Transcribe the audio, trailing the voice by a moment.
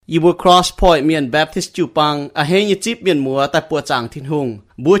อีบัว cross point เมียน Baptist จูปังอาเฮยจิบเมียนมัวแต่ปัวจางทินหุง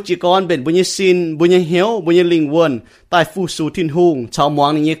บัวจีกรเป็นบุญยสินบุญยเหียวบุญยลิงวนใต้ฟูสูทินหุงชาวมวง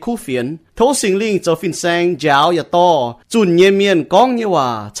ในเยคู่เฟียนโทสิงลิงเจ้าฟินแซงยาวอย่าต่อจุนเยเมียนก้องเยว่า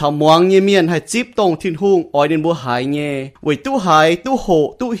ชาวมวงเยเมียนให้จิบตรงทินหุงออยเดินบัวหายเยไว้ตู้หายตู้โห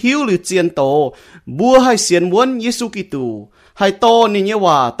ตู้หิวหรือเจียนโตบัวให้เสียนวนเยซูกิตูให้โตนี่เย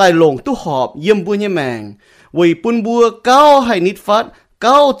ว่าใต้หลงตู้หอบเยี่ยมบัวเยแมงไว้ปุ่นบัวเก้าให้นิดฟัดเ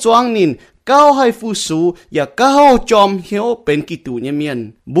ก้าจวงนินเก้าให้ฟูสูอย่าเก้าจอมเหียวเป็นกิตูเยเมียน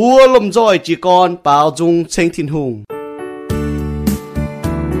บัวลมจอยจีกรเปล่าจุงเชงทินหุง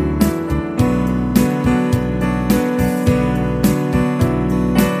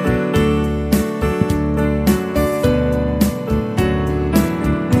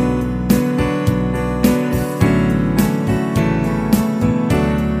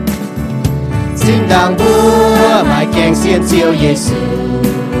当波迈向先照耶稣，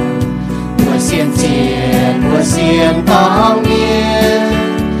我先见，我先当面，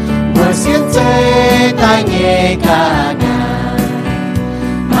我先在带你看看，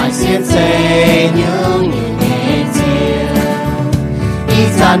迈先在永远的家，一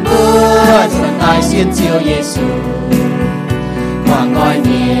盏波传来先照耶稣，关爱面，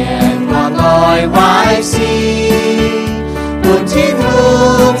关爱外心。บุญที่ทุ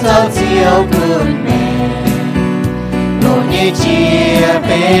กเจ้าเจียวคุณแม่โลกนี้เจียเ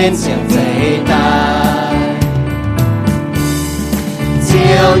ป็นเสียงใจตายเจี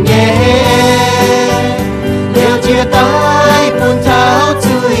ยวเย่เดียวเจียตายบนเท้า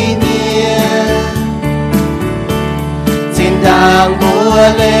จุยเนียจินดังบัว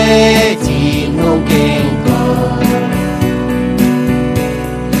เล่จีนหงเก่งก่อน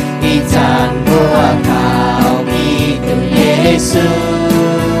อีจานบัวขาว耶稣，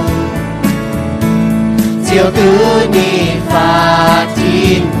就对你发天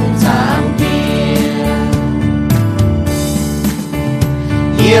不长变，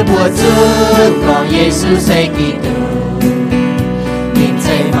也不准讲耶稣是基督，人在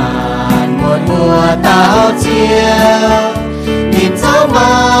慢默默到家，人早慢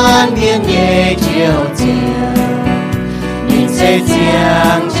年也就家，人在将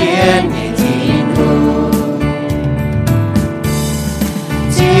前也进入。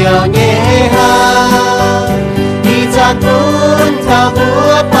chiều nhẹ ha đi ra tuôn thao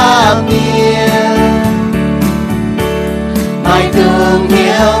búa ba miền mai đường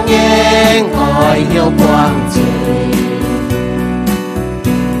hiếu nghe gọi hiếu quang trời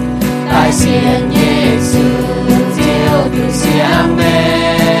đại diện Giêsu chiều từ sáng mẹ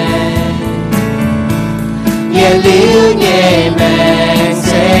nhẹ liu nhẹ mẹ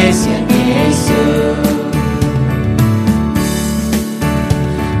sẽ diện Giêsu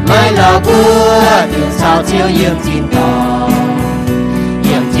mai là bữa đường sao chiều yên chín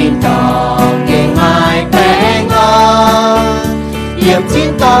tòng kinh mai bé ngon yên chín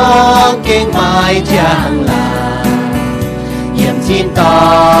tòng kinh mai chẳng là yên chín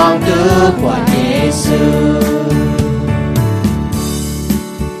tòng từ quả Giêsu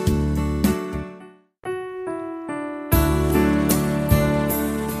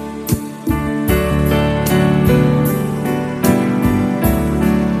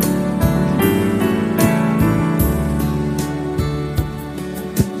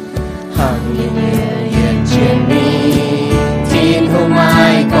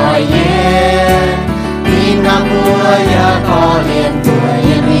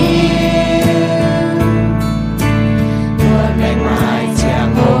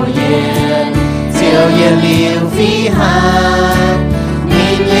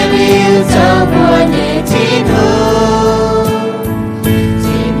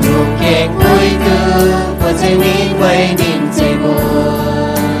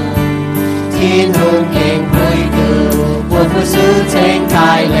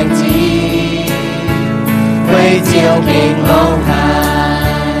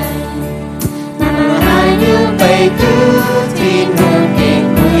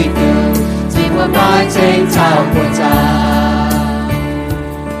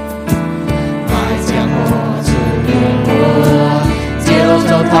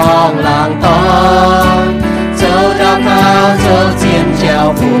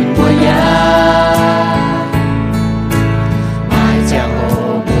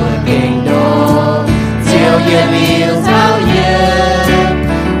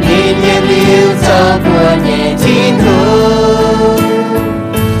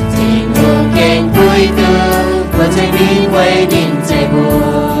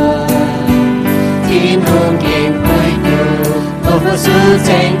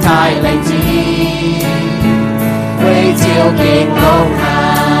为照见路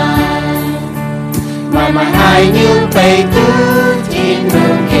行。hai những bầy tư thiên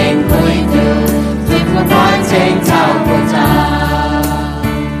hương kèn vui tư dịch một hoa trên chào của cha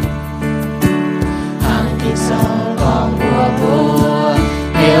hàng thịt sầu còn bùa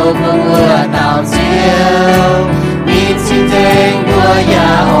hiểu mừng mưa tạo chiếu biết xin tên mưa ya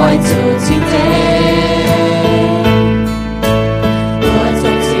hỏi chủ xin tên mưa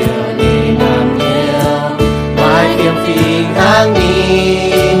trong chiều đi làm nhiều ngoài tiệm phi hàng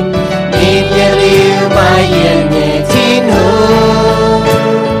nghìn nhìn nhẹ liu mai yên nhẹ thiên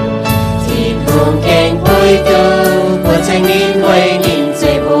hương kèn vui tư của tranh nín quay nín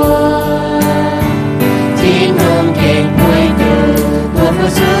dễ buồn thiên hương kèn vui tư của phụ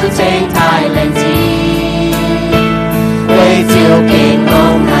sư tranh thái lành gì quay chiều kèn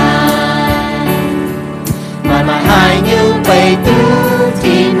mong mà hai những bầy tư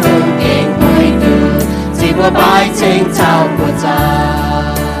thiên hương kèn vui tư chỉ của bãi tranh chào của cha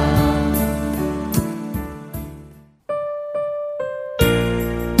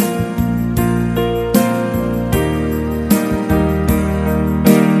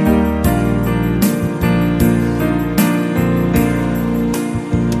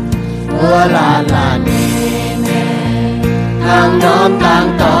là nè hàng nóm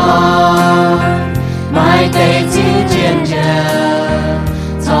tăng to mai tây chiếu chiến chờ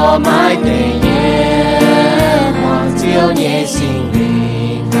cho mai tây nhé hoàng chiếu nhé sinh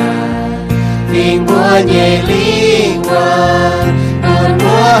linh linh mùa nhé linh buồn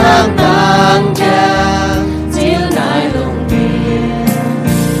mùa hàng tăng chờ chiếu nai lùng biển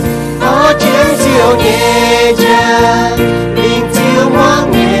nó chiến chiếu nhé chờ linh chiếu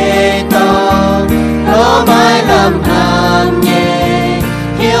hoang nhé nó mai làm hàng nhẹ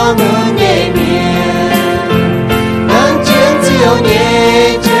hiếu ngữ nhẹ miền nắng chiến chiều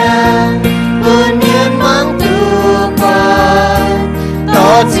nhẹ chân buồn miên mang từ qua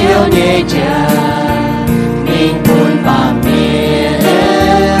đó chiều nhẹ chân mình buồn bà miền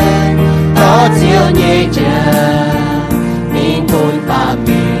đó chiều nhẹ chân mình buồn bà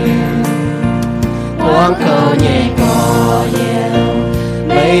miền quang cầu nhẹ cò nhiều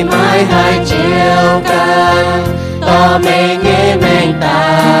mây mai hai chiều ca to mê nghe men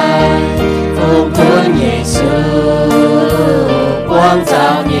tai phụng thương Giêsu quang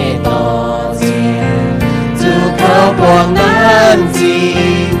giáo nhẹ to diện dù khâu quang nan gì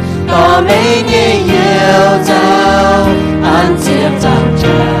to mê nhẹ yêu giáo an diệp rằng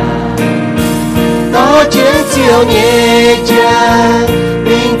cha to chiến chiều nhẹ chân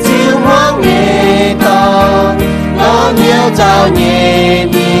bình chiều hoang nhẹ to nó nhiều giáo nhẹ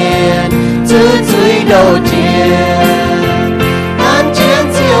miền chữ dưới đầu chiền an chiến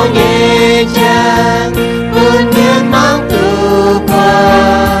chiều nhẹ chân buồn miên mang từ qua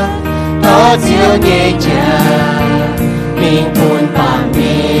đó chiều nhẹ chân mình buồn bà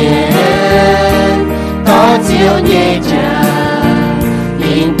miền đó chiều nhẹ chân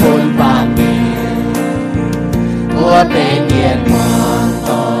mình buồn bà miền của bên điện hoàng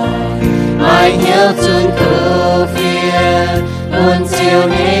tội mai hiếu chân cứu phiền buồn chiều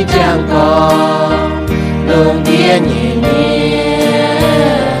nhẹ chẳng còn lùng điên nhẹ miền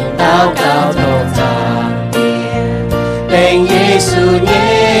tao cao thổ giang tiền tình Giêsu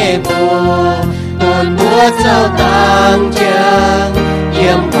nhẹ buồn múa sâu tăng chân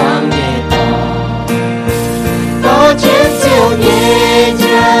yếm quang nhẹ to chiến chiều nhẹ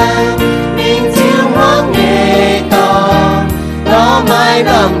chân mình chiều hoang nhẹ to nó mai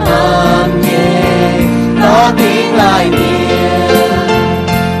đầm hầm nhẹ nó tiếng lại miền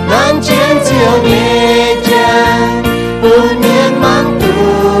nắng chiến chiều nhẹ chân buồn miên mang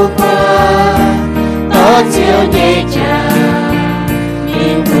từ qua đó chiều nhẹ chân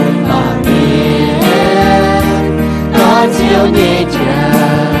mình buồn bà miền đó chiều nhẹ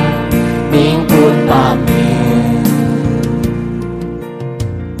chân mình buồn bà miền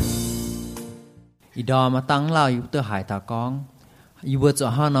ý đó mà tăng lao yêu tư hải ta con yêu vợ cho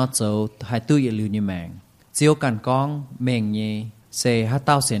họ nó châu hải tư yêu lưu như mèn chiếu càn con mèn nhé sẽ hát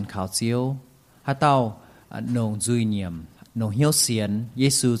tao xiên khảo chiếu hát tao nông duy nhiệm nông hiếu xiên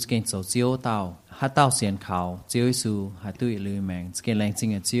Giêsu kênh sầu chiếu tao hát tao xiên khảo chiếu Giêsu hải tư yêu lưu mèn kênh lành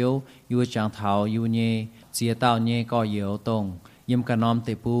sinh ở chiếu yêu trang thảo yêu nhé chia tao nhé có yếu tông yếm cả nom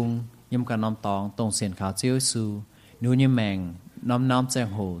tề bung yếm cả nom tòng tông xiên khảo chiếu Giêsu nếu như mèn nom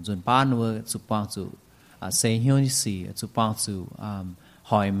giang hồ dồn ba nuôi chụp quang chụp sẽ hiếu như gì chụp quang chụp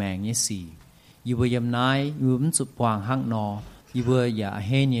hỏi mèn như gì yêu vừa yếm nái yêu vẫn chụp quang hăng nọ yêu vừa giả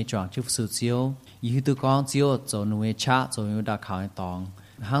hay nhẹ chọn chụp sự chiếu yêu tu con chiếu cho nuôi cha cho yêu đã khảo tòng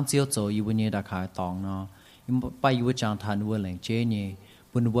hăng chiếu cho yêu vừa nhẹ đã khảo tòng nọ yêu bay yêu chẳng thành vừa lạnh chế nhẹ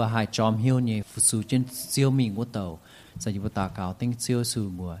buồn vừa hai chom hiếu nhẹ phụ sự trên chiếu mình của tàu sẽ yêu ta cao tinh chiếu sự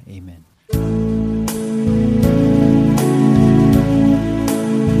mùa amen.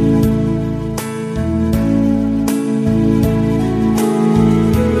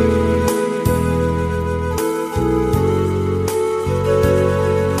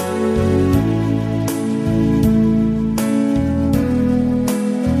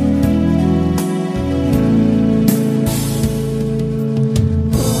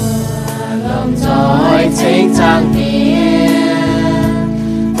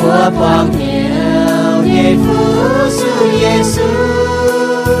 búa quang nhiều nhẹ phú sư Giêsu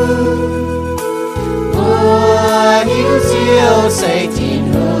búa hiếu chiếu xây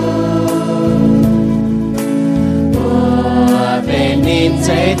thiên hương búa về nín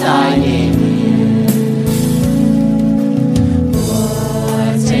chế tai nhẹ búa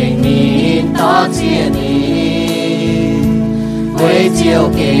chế nín to chia nín quê chiều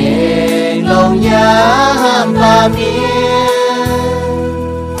kề lòng nhá ham ba miên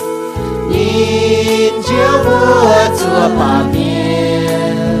nhìn chiếu búa chùa ba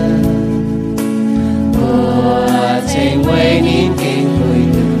miên búa trên quê nín kinh người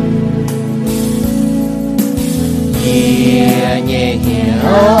nhẹ nhẹ hiểu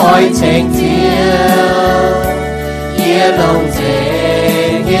ôi trên chiều nhẹ lòng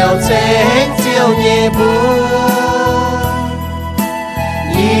trên hiểu trên chiều nhẹ búa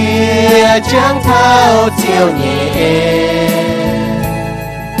nhẹ chẳng thao chiều nhẹ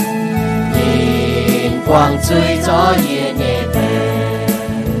nhìn quang truy gió nhẹ nhẹ về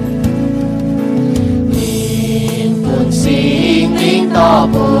nhìn buồn sinh linh to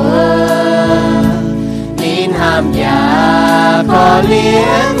buồn nhìn hàm nhà có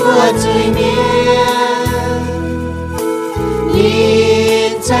liếng mưa truy miên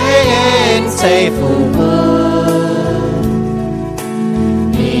nhìn trên xây phủ buồn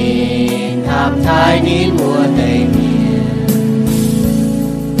nhìn hàm thái nín mùa đầy miền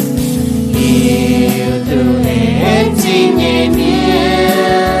yêu từ hết chính nhẹ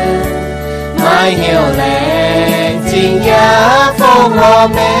miên mai hiểu lẽ chính giá phong hòa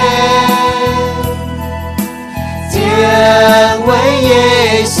mẹ tiếng với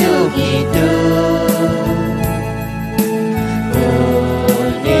Giêsu Kitô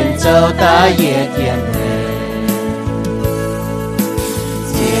nên châu ta yết thiên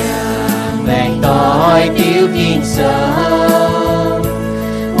bèn tối tiêu kinh sớm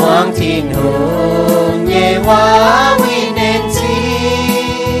hoàng thiên hùng nhẹ hóa nguy nên chi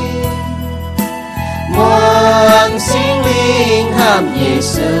muôn sinh linh ham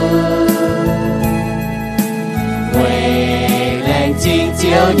Giêsu quê lên chính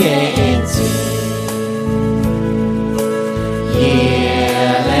chiếu nhẹ chi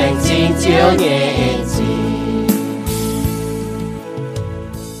lên chính chiếu nhẹ chi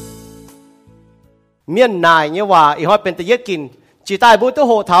miền nài nhưว่าอีหอยเป็นตะเย็ดกินจีตายบุตรโ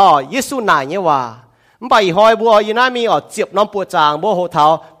หเท้าเยซูนายnhưว่าไม่อีหอยบัวอีน่ามีเจ็บน้ำปวดจางบัวโหเท้า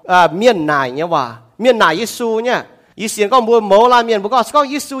เมียนนายnhưว่าเมียนนายเยซูเนี่ยอีเสียงก็บัวโมลาเมียนบัวก็สก้อง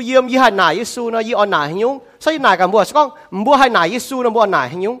เยซูเยี่ยมยี่ห้านายเยซูนะยี่อ่อนนายหิ้งใช่นายกันบัวสก้องบัวให้นายเยซูนะบัวนาย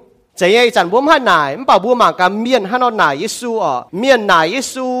หิ้งใจไอ้จันบัวให้นายไม่ป่าบัวหมางกันเมียนให้นอนนายเยซูเมียนนายเย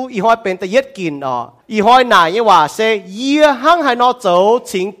ซูอีหอยเป็นตะเย็ดกินอีหอยนายnhưว่าเสยเยี่ยหั่งให้นอโจ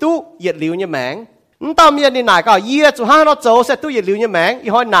ชิงตู้เหยียดหลิวเนี่ยแมงตามเมียนี่นายก็เยี่ยจู่ห้างนอโจเสตู้เหยียดหลิวเนี่ยแมงอี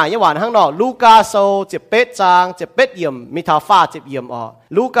หอยนายเนี่ยหวานห้างนอลูกาโซเจ็บเป็ดจางเจ็บเป็ดเยี่ยมมีท้าฟ้าเจ็บเยี่ยม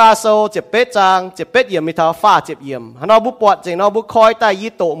ลูกาโซเจ็บเป็ดจางเจ็บเป็ดเยี่ยมมีท้าฟ้าเจ็บเยี่ยมห้างนอบุปวดเจงนอบุคอยใต้ยี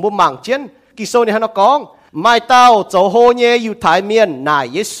โตบุหมั่งเจียนกิโซนี่ห้างนอกองไม่เต้าโจโฮเยอยู่ท้ายเมียนนาย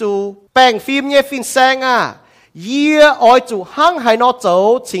เยซูแป้งฟิล์มเยฟินแซงเยี่ยอ้อยจู่ห้างให้นอโจ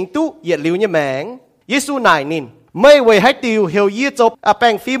ชิงตู้เหยียดหลิวเนี่ยแมงเยซูนายนินไม่ไว้ให้ติวเหี่ยวยี่จบแป้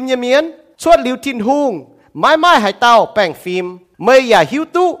งฟิล์มเนี่ยเมียนชวดหลิวทินหุงไม่ให้เต้าแป้งฟิล์มไม่อย่าหิว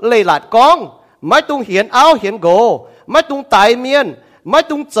ตู้เลยหลาดกองไม่ตุงเหียนเอาเหียนโกไม่ตุงไตเมียนไม่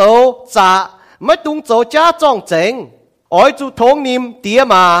ตุงโจจ่าไม่ตุงโจจ้าจ้องเจงอ้อยจู่ทงนิมเตีย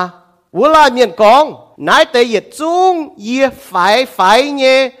มาเวลาเมียนกองนายเตยเหยียดจุงเยี่ยไฟเ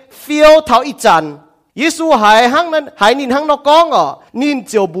ย่เฟียวเท่าอีจันเยซูหายหั่งนั้นหายนินหั่งนอกองนินเ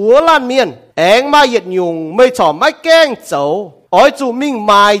จียวบัวล้านเมียนเองมาเหยียดยุงไม่ฉ่อไม่แกล้งโจอ้อยจู่มิ่งไ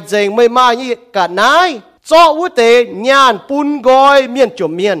ม้เจงไม่มาเหยียดกันนายจอวุเตญานปุนกอยเมียนจ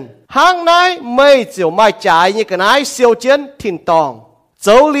มเมียนห้างนายไม่เจียวไม่จ่ายนี่กันนายเซียวเจียนถิ่นตองเ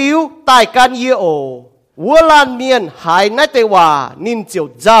จ้าหลิวใต้กันเยโอวัวลานเมียนหายนายเตว่านินเจียว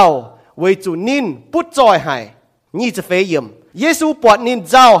เจ้าไว้จู่นินปุดจอยหายนี่จะเฟยเยี่ยมเยซูปวดนิน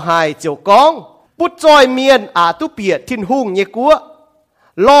เจ้าหายเจียวกองปุดจอยเมียนอาตุเปียถิ่นหุ่งเยกัว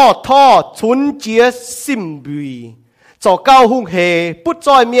ล่อท่อชุนเจียซิมบุยจ่อเก้าหุ่งเฮปุดจ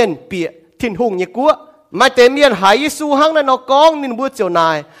อยเมียนเปียถิ่นหุ่งเยกัวไม่เตเมียนหายเยซูหั่งในนอกองนินบัวเจียวนา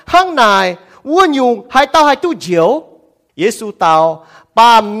ยหั่งนายวัวยุงหายเต้าหายตู้เจียวเยซูเต้าป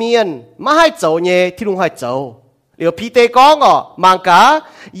ามเมียนมาให้เจ้าเย่ที่ลุงให้เจ้าเดี๋ยวพี่เตกองมังกา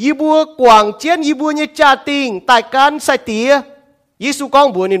ยีบัวกวางเจียนยีบัวเนี่ยจ่าติงแต่การใส่เตียเยซูกอง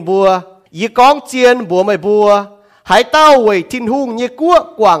บัวนินบัวยีกองเจียนบัวไม่บัวหายเต้าเว่ยทินหุ่งเนี่ยกัว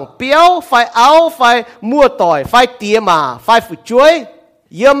กวางเปียวไฟเอาไฟมัวต่อยไฟเตียมาไฟฝึกช่วย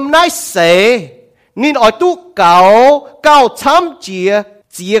เยี่ยมนายเสนินอ้อยตู้เก่าช้ำเจีย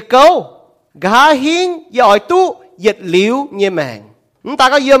chia câu gá hiến giỏi tu nhiệt liu như mèn ta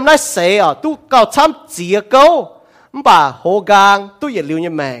có yếm nói sẽ ở tu cao chăm chia câu bà hồ gang tu nhiệt liu như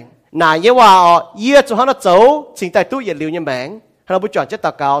mèn nãy nhưว่าyết cho hắn cháu chính tại tu nhiệt liu như mèn hắn bút chọn chất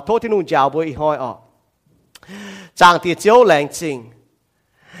tạc cao thôi thì nung chào bôi hoi chàng thì chiếu lạnh trình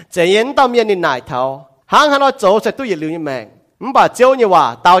chỉ yến tao miên đi nải tháo hắn cháu sẽ tu nhiệt liu như mèn bà chiếu nhưว่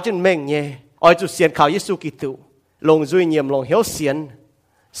าtao trên mình nhé ôi chú xiên khảo Giêsu Kitô lồng duy nhiệm lồng hiếu xiên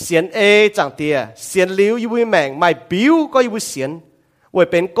xiên chẳng tiề xiên liu như vui mèn mày biếu có như xiên vậy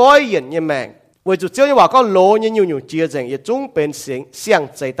bên coi hiện như mèn vậy chú chiếu nhưว่าcó lỗ như nhiều chia rằng vậy chúng bên xiên xiang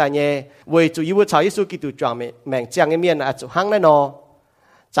ใจta nhé vậy chú như chào Giêsu Kitô chọn mèn chẳng cái miên chú hăng này nó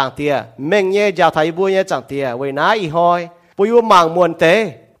chẳng tiề mèn nhé giáo thầy vui nhé chẳng tiề vậy nãy ý hoi vui màng muôn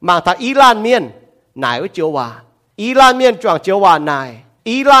tế màng thà ý lan miên nãy với chiếu hòa ý lan miên chọn chiếu hòa nãy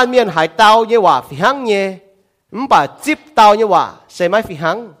ý lan miên hải tao như hòa phi hăng nhé bà chip tao như hòa sẽ mai phi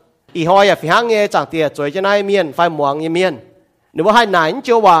hăng ý hoi phi hăng nhé chẳng tiề rồi cho nay miên phải muang như miên nếu mà hai nãy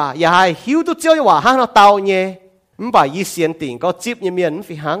chiếu hòa ya hai hiếu tu chiếu như hòa hăng nó tao nhé bà ý xiên tỉnh có chip như miên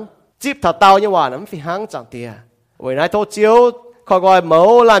phi hăng chip thà tao như hòa nó phi hăng chẳng tiề vậy nãy thôi chiếu coi gọi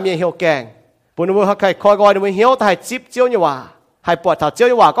mẫu làm miên hiểu kèng buồn buồn hay coi gọi được hiếu ta hay chip chiếu như hòa hay bọt thà chiếu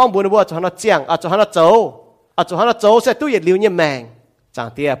như hòa con buồn buồn cho nó chiang cho nó trâu cho hắn trâu sẽ tu nhiệt liu như mèn chẳng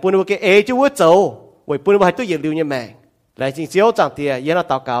tiề buồn buồn cái chú vớt trâu vậy buồn buồn hay tu nhiệt liu như mèn lại chính chiếu chẳng tiề yên là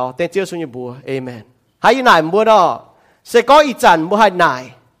tao cáo tên chiếu xuống như bùa amen hay như này mua đó sẽ có ý chăn mua hai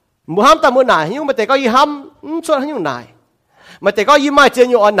nải mua ham ta mua nải nhưng mà để có ý ham cho hắn những nải mà để có ý mai chơi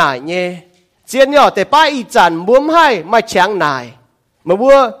nhiều nải nhé chơi nhiều để ba ý chăn mua hai mai chẳng nải mà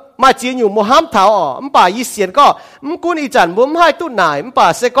mua mà chỉ nhiều mua ham tháo bà ý xiên có cuốn ý chăn mua hai tu nải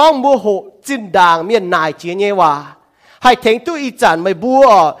bà sẽ có mua hộ chính đàng miền nải chỉ nhưว่าhay thèn tu ý chăn mày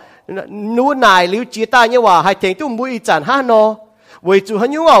bua nú nải liu chỉ ta nhưว่าhay thèn tu mua ý chăn ha nó vậy chú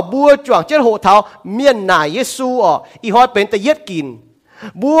hắn như bua chọn trên hộ tháo miền nải Giêsu ý hỏi bên ta yết kín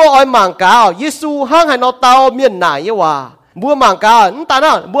bua oi mảng cá Giêsu hang hay nó tao miền nải nhưว่าbua mảng cá ta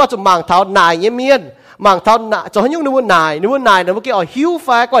nó bua cho mảng tháo nải như miền mảng tháo nải cho hắn như nú nải nó cái hiu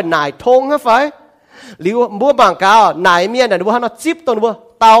phải còn nải thông hết phải liu bua mảng cá nải miền này bua hắn nó chip tôi bua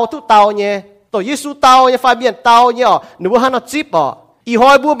tao tu tao nhé tôi Giêsu tao nhé phải miền tao nhé bua hắn nó chip ý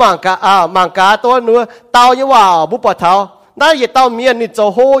hỏi bua mảng cá tôi nữa tao nhưว่าbua bọt tháoนั่นอย่าเต้าเมียนนี่โจ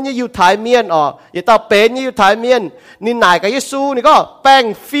โฮนี่อยู่ถ่ายเมียนอย่าเต้าเป็นนี่อยู่ถ่ายเมียนนี่นายกับเยซูนี่ก็แป้ง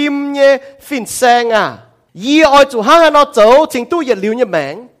ฟิล์มเนี่ยฟินแซงยี่อ้อยจู่ห้างเราโจถึงตู้อย่าลิ้วเนี่ยแม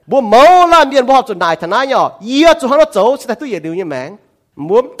งบัวเมาล่าเมียนบัวจู่นายทนายยี่จู่ห้างเราโจแต่ตู้อย่าลิ้วเนี่ยแมง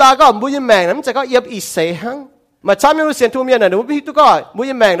บัวตาก็บัวเนี่ยแมงนั้นจะก็เย็บอีเสหังมาช้ำยังรู้เสียงทุ่มเมียนน่ะหนูพี่ตุ๊กก็บัวเ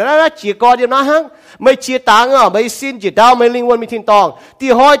นี่ยแมงนั้นจีกอเดียวนะหังไม่เชียตังไม่สิ้นจีดาวไม่ลิงวนมีทินตองตี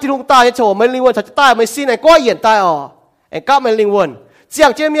ห้อยที่ทุ่งตาจะโฉไม่ลิงวนจะตายไม่สิ้นไอ้ก้อยเย็นตายไอ้ก้ามันลิงวนเสีย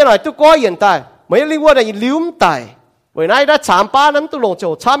งเจ้าเมียหน่อยตัวก้อยเย็นตายไม่ลิงวนอะไรลิ้มตายวันนั้นได้3 ป้านั้นตัวลงโจ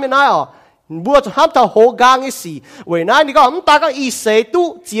ช้ำไม่ได้บัวจะห้ามเท่าโหกางไอ้สี่วันนั้นนี่ก็ตาก็อีเสตุ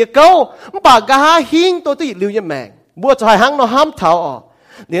เจียเก้าปากกาหิงตัวตีลิ้วยังแมงบัวจะให้ห้างเราห้ามเท่า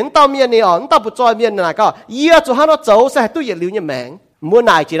เลี้ยงเต้าเมียนี่ตาปุจจอยเมียน่ะก็เยี่ยจะห้างเราโจใส่ตู้เย็นลิ้วยังแมงมัวไหน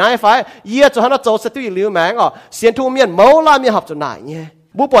จีน่าไอ้ไฟเยี่ยจะห้างเราโจใส่ตู้เย็นลิ้วแมงเสียนทุ่มเมียนเมาล่าเมียหับจนไหนเนี่ย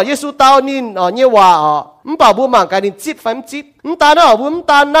บัวปล่อยเยซูเต้านี่เนี่ยว่าป่าบัวหมางกันนี่จิบไฟมันจิบตาเนาะบัว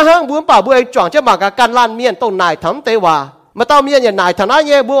ตาหน้าห้างบัวป่าบัวไอ้จ่องจะหมางกันการล้านเมียนต้นนายทำเตว่ามาเต้าเมียนอย่างนายฐานะเ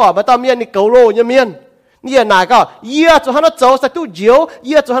นี่ยบัวมาเต้าเมียนนี่เกาโลเนี่ยเมียนเนี่ยนายก็เยี่ยจะให้เราโจใส่ตู้เจียวเ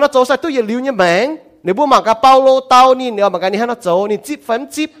ยี่ยจะให้เราโจใส่ตู้เย็นลิ้วเนี่ยแมงเนี่ยบัวหมางกันเปาโลเต้านี่เนี่ยหมางกันนี่ให้เราโจนี่จิบไฟมัน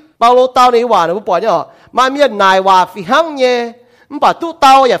จิบเปาโลเต้านี่ว่าเนี่ยบัวปล่อยเนี่ยมาเมียนนายว่าฟิหังเนี่ยป่าตู้เ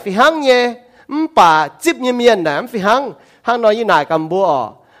ต้าอย่าฟิหังเนี่ยป่าจิบเนี่ยเมียนนะฟิหังห้างน้อยยี่นายกำบัว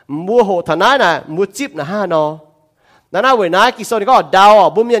มัวโหฐานะน่ะมัวจิบนะฮะเนาะนั่นน่ะเว้ยนะกิโซนี่ก็ดาว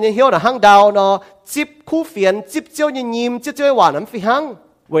บุญเมียนยังเหี้ยวนะหังดาวเนาะจิบคู่เฟียนจิบเจียวยิมยิมจิบเจียวหวานน้ำฟิหัง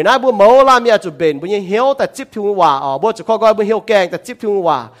เว้ยนะบัวเมาลามีอาจุเบนบุญยังเหี้ยวแต่จิบทุ่งว่าบัวจะข้อก้อยบุญเหี้ยวแกงแต่จิบทุ่ง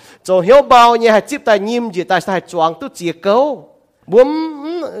ว่าโจเหี้ยวเบาเนี่ยให้จิบแต่ยิมจีแต่ใส่จวงตู้เจียเก้าบัว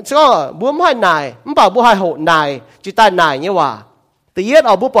ก็บัวไม่ให้นายมันบอกบัวให้โหนายจีแต่นายเนี่ยว่าตีเย็ด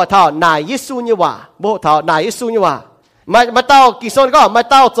บัวปล่อยเท่านายยิสูเนี่ยว่าบัวเท่านายยิสูเนี่ยว่ามาเต้ากิโซนก็มา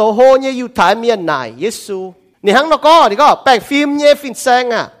เต้าโจโฮเนี่ยอยู่ถ่ายเมียนนายเยซูนี่ฮังเราก็นี่ก็แปลงฟิล์มเนี่ยฟินแซง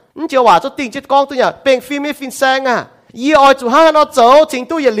นี่เจ้าว่าจะติ่งจิตกองตัวเนี่ยแปลงฟิล์มเนี่ยฟินแซงยี่อ้อยจู่ห้างเราโจถึง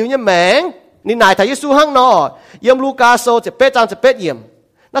ตู้อย่าลิ้วเนี่ยแมงนี่นายถ่ายเยซูฮังเนาะเยี่ยมลูกาโซจะเป็ดจางจะเป็ดเยี่ยม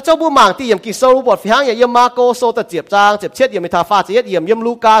น่าเจ้าบูมังที่เยี่ยมกิโซรูบอดฟิฮังเยี่ยมมาโกโซแต่เจ็บจางเจ็บเช็ดเยี่ยมมิทาฟ้าจะเยี่ยม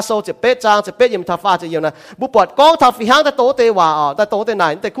ลูกาโซจะเป็ดจางจะเป็ดเยี่ยมมิทาฟ้าจะเยี่ยมนะบุปผาก้องทาฟิฮังแต่โตเตว่าแต่โตเตนา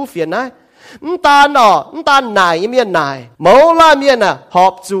ยแต่คู่เฟียนนะตาหน่ายเมียนนายเมาล่าเมียนหอ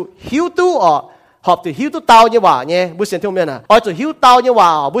บจู่หิวตู้ họp từ hiếu tu tao như vậy nhé bữa xiên thu miền à oi từ hiếu tao như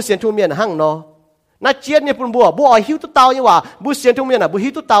vậy bữa xiên thu miền là hăng nó nãy chiến như bún bùa bữa oi hiếu tu tao như vậy bữa xiên thu miền là bữa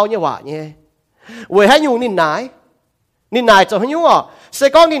hiếu tu tao như vậy nhé vậy hay nhung nín nải cho hay nhung sẽ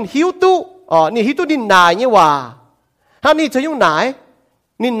có nín hiếu tu nín hiếu tu nín nải như vậy ha nín cho nhung nải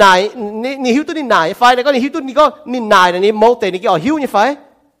nín nải nín hiếu tu nín nải phải đấy có nín hiếu tu nín có nín nải là nín mâu tệ nín cái hiếu như phải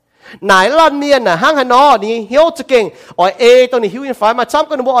nải lan miên à hang hà nó nín hiếuจะเก่งตัวnín hiếu như phải mà chăm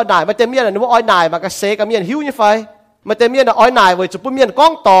có nín bộ nải mà tên miên là nín bộ nải mà cái xe cái miên hiếu như phải mà tên miên là nải với chụp miên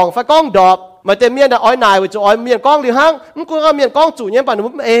con tòng phải con đọp mà tên miên là nải với chụp miên con liều hang mình cũng miên con chủ nhé bạn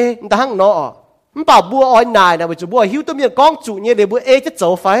nín mình ta hang nó mình bảo bùa nải là với chụp bùa hiếu tu miên con chủ nhé để bùa chết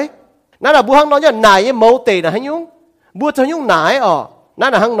dấu phảiนั่นlà bùa hang nó nhá nải như mâu tệ là hay nhung bùa cho nhung nảiนั่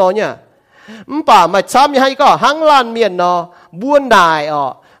นlà hang nó nháป่ามาช้ำยังไงก็หังลานเมียนเนาะบัวนาย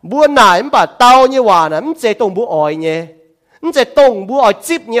บัวนายป่าเตาเนี่ยว่านะมันจะตรงบัวอ้อยเนี่ยมันจะตรงบัวอ้อย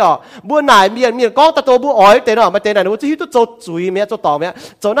จิบเนี่ยบัวนายเมียนก้องตะตัวบัวอ้อยแต่เนาะมาแต่ไหนว่าจะฮิตตัวจุยเมียตัวต่อเมีย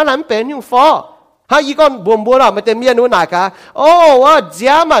จนนั่นแหละมันเป็นยุ่งฟ้อให้อีก้อนบัวน่ะมาแต่เมียนู้นนายค่ะโอ้ว่า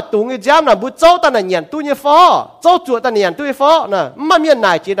จ้ามาตุงจ้าน่ะบัวเจ้าตะเนี่ยตู้เนี่ยฟ้อเจ้าจั่วตะเนี่ยตู้เนี่ยฟ้อน่ะมันเมียนน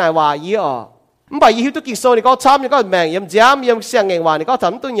ายจีนายว่ายี่唔係要都結數，你講參，你講命又giảm，又成日話你講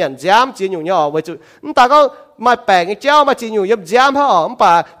咁多人giảm錢用咗，為咗咁大家買病嘅膠買錢用又giảm嚇，咁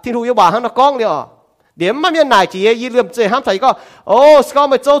把天父又話喺度講了，點乜嘢難字嘢，要諗住喊睇個，講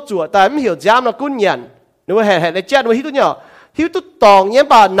咪做主，但係唔曉giảm là quân nhân，你會係你chết，你hiểu多nhiều，hiểu多當嘢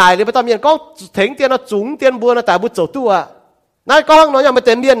把難你咪當面講停電啦，總電部啦，但係唔做多啊，嗱講行攞又咪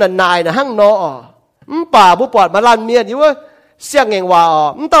對面啦難啦行攞，唔把唔ปอดมาลั่นเมียนอยู่ว่าเสียงเองว่า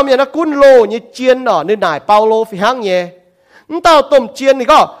มันต้องมีนะกุนโลนี่เจียนนี่นายเปาโลฟิฮังเนี่ยมันต้องต้มเจียนนี่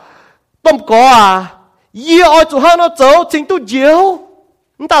ก็ต้มก่อยี่อ้อยจู่ห้างเราเจ้าจริงตู้เดียว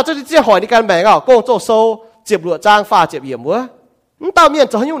มันต้องจะจะหอยในการแบ่งก็โกงโจโซเจ็บหลวดจ้างฟ้าเจ็บเยี่ยมวะมันต้องมี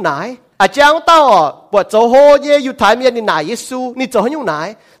จะให้ยุ่งไหนอาจารย์ต้องปวดโจโฮเยอยู่ท้ายเมียนนี่นายเยซูนี่จะให้ยุ่งไหน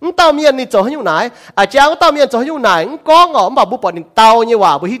มันต้องมีนี่จะให้ยุ่งไหนอาจารย์ต้องมีจะให้ยุ่งไหนก้องมันบอกบุปผานี่เตาเนี่ยว่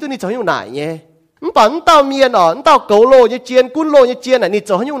าบุหิตุนี่จะให้ยุ่งไหนเนี่ยมันปั่นเต้าเมียนมันเต้าเกาโลยเจียนกุนโลยเจียนนี่จ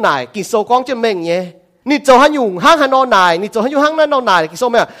ะให้ยุ่งไหนกินโซกองจะเม่งเนี่ยนี่จะให้ยุ่งห้างหันนอนไหนนี่จะให้ยุ่งห้างนั่นนอนไหนกินโซ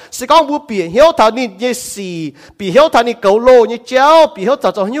เมียสิกองบุปผีเหี้ยวท่านี่เยสีปีเหี้ยวท่านี่เกาโลยเจ้าปีเหี้ยวจะ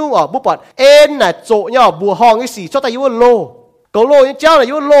ให้ยุ่งบุปผาเอ็นน่ะโจเนี่ยบัวห้องยี่สีชอบแต่ยุ่งโลเกาโลยเจ้าน่ะ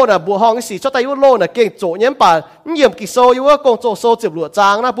ยุ่งโลน่ะบัวห้องยี่สีชอบแต่ยุ่งโลน่ะเก่งโจเนี่ยป่ะเยี่ยมกินโซยุ่งกงโจโซเจ็บหลวดจา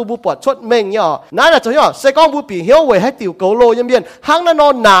งนะบุปผาชดเม่งเนี่ยนั่นแหละจะเนี่ยสิกองบุปผีเหี้ยวไว้ให้ติ๋วเกาโลยเมียนห้างนั่นนอ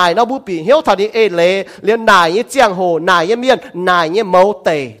นไหนนะบุปผีเหี้ยวท่านี่เอเล่เลี้ยนไหนยี่เจียงโหไหนยี่เมียนไหนยี่เมาเต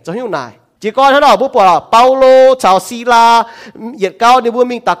ะจะให้ยุ่งไหนchỉ có thế nào bố bảo Paulo chào Sila nhiệt cao nếu bố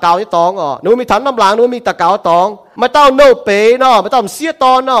mình tà cao như tòng nếu mình thắng năm láng nếu mình tà cao tòng mà tao nô bể nó mà tao xiết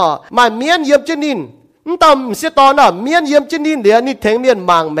to nó mà miên yếm trên nín tao xiết to nó miên yếm trên nín để nín thành miên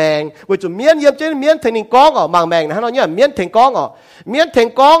màng mèng với chủ miên yếm trên miên thành nín con màng mèng này nó nhớ miên thành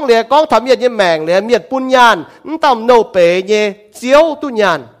con liền con thắm miên như mèng liền miên pun nhàn tao nô bể như chiếu tu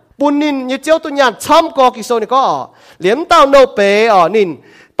nhàn pun nín như chiếu tu nhàn chăm co kỳ sâu này có liền tao nô bể nín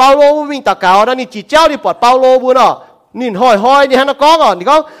เปาโลวิ่งตะเกาแล้วนี่จีเจ้าที่ปวดเปาโลบุญนี่ห้อยนี่ฮะนักก้องนี่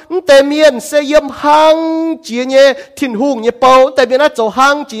ก็แต่เมียนเสียมหังจีเนี่ยทิ้งหุงเนี่ยเปาแต่เมียนน่ะโจหั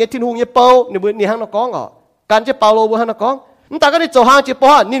งจีเนี่ยทิ้งหุงเนี่ยเปานี่บุญนี่ฮะนักก้องการจะเปาโลบุญฮะนักก้องแต่ก็ได้โจหังจีเป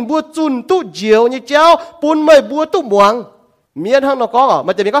านี่บัวจุนตู้เจียวเนี่ยเจ้าปุ่นไม่บัวตู้หมวงเมียนฮะนักก้อง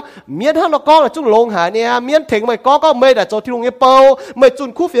มันจะมีก็เมียนฮะนักก้องจุ่งลงหาเนี่ยเมียนถึงไม่ก้องก็ไม่แต่โจทิ้งหุงเนี่ยเปาไม่จุน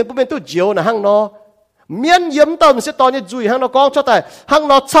คู่เฟียนปุ่นเป็นตู้เจียวนะหังเนาะเมียนเยี่ยมตอนเสียตอนนี้จุยห้างนกองชอบแต่ห้าง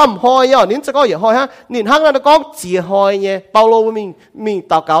นกช้ำหอยนินจะก็อย่าหอยฮะนินห้างนกองจีหอยเนี่ยเปาโลมี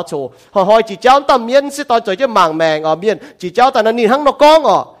ตาเกาโชหอยจีเจ้าตอนเมียนเสียตอนใจจะหมางแมงเมียนจีเจ้าแต่นั้นนินห้างนกอง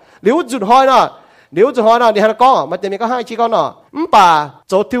เลี้ยวจุดหอยน่ะนี่ห้างนกองมันจะมีก็ให้ชีก้อนป่า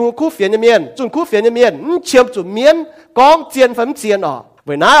โจทิ้งคู่เฟียนเมียนจุนคู่เฟียนเมียนเชื่อมจุดเมียนกองเจียนฝันเจียนเว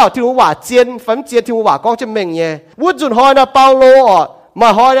ลาทิ้งว่าเจียนฝันเจียนทิ้งว่ากองจะเม่งเนี่ยวุ้นจุดหอยน่ะเปาโลมา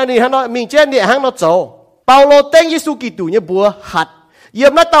หอยน่ะนี่ห้างนมีเจนเนี่ยห้างนกโจเปาโลเต้งยิสุกิตูเนี่ยบัวหัดเยี่ย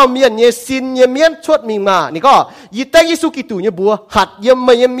มนัดเต่าเมียนเนี่ยซินเนี่ยเมียนชดมิงมานี่ก็ยี่เต้งยิสุกิตูเนี่ยบัวหัดเยี่ยมไ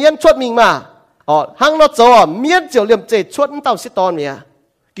ม่เมียนชดมิงมาหังนกโจเมียนเจียวเลี่ยมเจชดเต่าสิตอนเมีย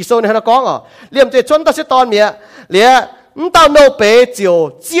กิโซนให้นักก้องเลี่ยมเจชดเต่าสิตอนเมียเลี้ยเต่าโนเปเจียว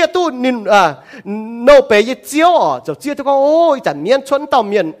เจียตู้นินโนเปยี่เจียวจะเจียตู้ก็โอ้ยจันเมียนชดเต่า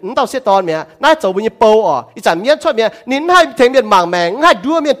เมียนเต่าสิตอนเมียน่าจะเป็นยี่เปาอีจันเมียนชดเมียนินให้เทงเมียนหมางแมงให้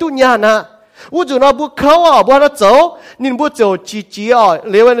ดูเมียนตู้ยานะ我就那不靠不那走，你不走จี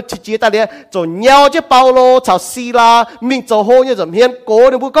另外จี但咧做鸟只包咯，炒西啦，明做好嘢就面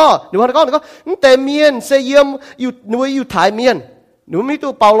果你不讲，你แต่เมียนเสียมอยู่ถ่ายเมียน你ไม่ตั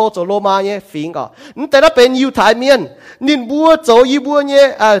วเปาโล做罗马เนี่ยฟิงแต่ถ้าเป็นอยู่ถ่ายเมียนนินบัว做อีบัวเนี่ย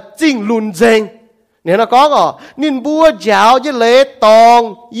จริงลุนเจง เนี่ยนะก็นินบัวยาวยี่เล่ตอง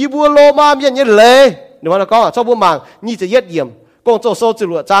ยีบัวโลมาเมียนยี่เล่เนี่ยนะก็ชอบบัวมังนี่จะเย็ดเยี่ยมกงโจโซจิ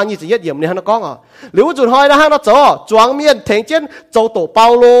รัวจางนี่จะเย็ดเยี่ยมเนี่ยนะก็หรือว่าจุดหอยนะฮะเราจ่อจวงเมียนเถงเจียนโจโตเปา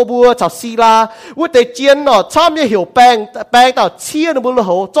โลบัวชาวซีลาว่าแต่เจียนชอบเนี่ยหิวแป้งแต่เชี่ยนบัวละ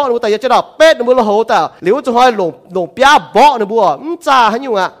หัวจ่อบัวแต่ยังจะดอกเป็ดบัวละหัวแต่หรือว่าจุดหอยหลงป้าบ่อบัวจ้าหันอ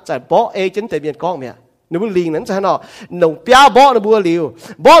ยู่อ่ะจะบ่อเจนแต่เมียนก้องเมียนึกว่าลิงนั้นใช่ไหมหนุ่มป้าบ่อในบัวหลิว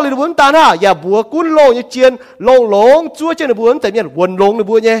บ่อหลิวบัวตาหน้าอย่าบัวกุ้นโลอย่าเจียนหลงจั่วเจียนในบัวแต่เมียนวนลงใน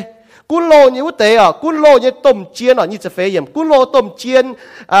บัวเนี่ยกุ้นโลนี่ว่าเตะกุ้นโลนี่ต้มเจียนนี่จะเฟยมกุ้นโลต้มเจียน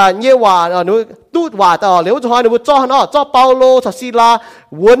เนี่ยว่านึกตูดว่าแต่เหลียวจะหอยในบัวจ่อจ่อเปาโลทัศซีลา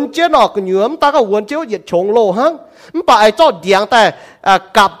วนเจียนก็เหงื่อมตาก็วนเจียวเหยียดชงโลฮังมันป่าไอ้จ่อเดียงแต่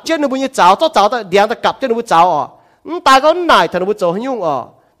กับเจียนในบัวเนี่ยจ่อจ่อแต่เดียงแต่กับเจียนในบัวจ่อตาก็หน่ายทันบัวจ่อให้ยุ่ง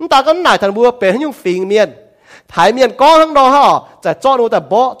ตาก็หน่ายทันบัวเป็นให้ยุ่งฟิงเมียนถ่ายเมียนก้อนทั้งนอฮะจะจ้อนูแต่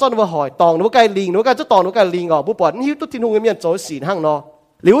บ่จ้อนูหอยตองนูไก่ลิงนูไก่จะตองนูไก่ลิงบุปผาหิวตุทินุงเมียนโจสีทั้งนอ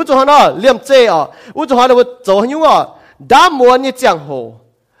หรือว่าจะฮะนอเลี่ยมเจ้ว่าจะฮะนอโจให้ยุ่งดามวนนี่จังโห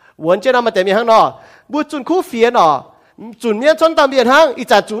วนเจ้านามาแต่เมียทั้งนอบุจุนคู่เฟียนจุนเมียนชนตามเมียนทั้งอี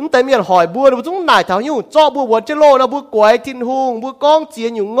จ่าจุนแต่เมียนหอยบัวบุจุนหน่ายเท้ายุ่งจ้อบัววนเจ้าโลนะบัวกวยทินหุงบัวก้องเจีย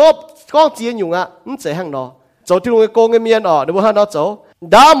นอยู่งบก้องเจียนอยู่นั่นเจ๋ทั้งนอโจทินุงโกงเมียนเดี๋ยวฮะนอโจ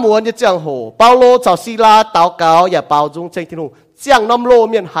ดามวนจะจังโหเปาโลชาวซีลา祷告อย่าเปาจงเชงที่นู่จังน้ำโล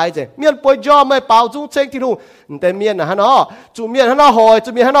เมียนหายใจเมียนป่วยยอมไม่เปาจงเชงที่นู่แต่เมียนนะฮะเนาะจุเมียนฮะเนาะหอยจุ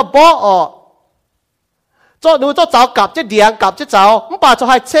เมียนฮะเนาะบ่จ้าหนูจ้าเจ้ากับเจ้าเดียงกับเจ้าเจ้ามันป่าจะ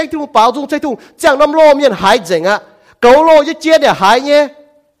หายเชงที่นู่เปาจงเชงที่นู่จังน้ำโลเมียนหายใจเกาโลจะเจียเนี่ยหายเนี่ย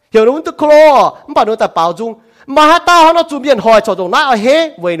เดี๋ยวหนูตึกโคลมันป่าหนูแต่เปาจงมาฮะตาฮะเนาะจุเมียนหอยชาวตรงนั้นเอาเฮ้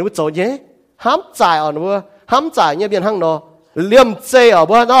เวยหนูโจเนี่ยห้ามจ่ายหนูห้ามจ่ายเนี่ยเมียนห้างเนาะเลี่ยมเจ้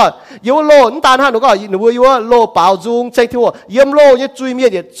บัวน้อยยูโลนตาหาหนูก็หนูบัวยูโลเปล่าจุงเจ้าที่ว่าเยี่ยมโลเนี่ยจุยเมีย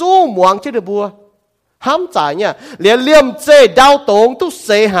เดี๋ยวจู้หมวงเจ้าเดือบัวห้ามจ่ายเนี่ยเลี้ยเลี่ยมเจ้ดาวตงทุกเ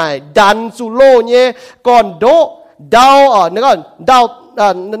สียหายดันจูโลเนี่ยก่อนโดดาวนี่ก็ดาว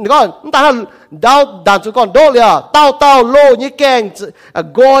นี่ก็ตาหาดาวดันจูก่อนโดเลยเต้าโลเนี่ยแกง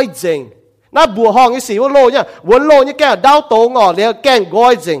ก้อยเจงน่าบัวห้องนี่สิว่าโลเนี่ยวนโลเนี่ยแกดาวตงเลี้ยแกงก้อ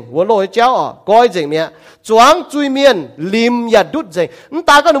ยเจงวนโลเนี่ยเจ้าก้อยเจงเนี่ยจวงจุยเมียนลิมอย่าดุดเจงน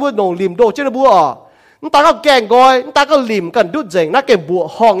ตาก็นึกว่าหนงลิมโดเจ้าบัวนตาก็แกงก้อยนตาก็ลิมกันดุดเจงนักเก็บบัว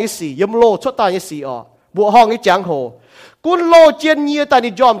ห้องนี่สิยมโลชดตานี่สิบัวห้องนี่จังโหกุนโลเจียนเยียตา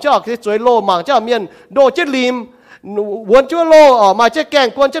นี่จอมเจ้าคือสวยโลมังเจ้าเมียนโดเจ้าลิมวนจ้าโลมาเจ้าแกง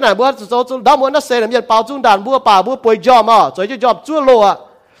กวนเจ้าไหนบัวดาวมันนักเสนเมียนเป่าจุงด่านบัวป่าบัวป่วยจอมสวยเจ้าจอมจ้าโล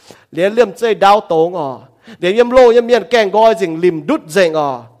เลี้ยเลี่ยมเจ้าดาวตงเดี๋ยวยมโลยมเมียนแกงก้อยเจงลิมดุดเจง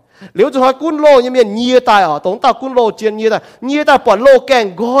หรือจะหอยกุ้นโลยังมีเงียตายตรงตากุ้นโลเจียนเงียตายปวดโลแกง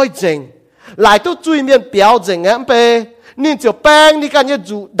ก้อยเจงหลายตัวจุยเมียนเปียวเจงงั้นไปนี่เจียวแป้งนี่กันเนี่ย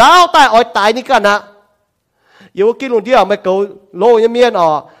จูดาวตายอ้อยตายนี่กันนะอยู่กินลงเดียวไม่เกาโลยังมี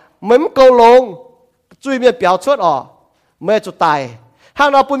ไม่เกาลงจุยเมียนเปียวชดไม่จุตายห้าง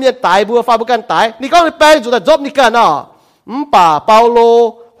เราปุ่นเมียนตายบัวฟ้าบุกันตายนี่ก็แป้งจุดแต่จบนี่กันป่าเปาโล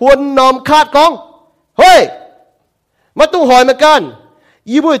หวนนอมคาดกองเฮ้ยมาตู้หอยมากัน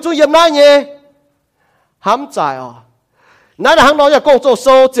อีบุยจุยำน้าเนี่ยห้ามจ่ายนั่นห้างนออย่ากงโจโซ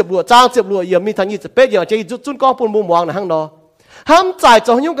เจ็บหลัวจ้างเจ็บหลัวเยี่ยมมีทางยี่จะเป็ดอย่างจะจุนก้องปุ่นมุมมองนะห้างนอห้ามจ่ายจ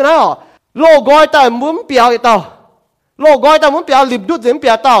ะยุ่งกันนะโลกอยแต่มุ้มเปียวอีเต่าโลกอยแต่มุ้มเปียวลิบดุดเสียงเปี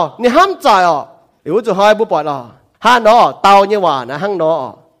ยวเต่านี่ห้ามจ่ายเดี๋ยวจะหายบุปผาห้านอเต่าเนี่ยว่านะห้างนอ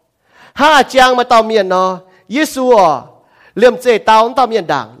ห้าจางมาเต่าเมียนนอเยซูเลื่อมเจเต่าเต่าเมียน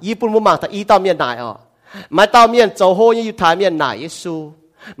ด่างญี่ปุ่นมุมมังแต่อีเต่าเมียนนายมาเต่าเมียนโจโฮยังอยู่ท้ายเมียนนายเยซู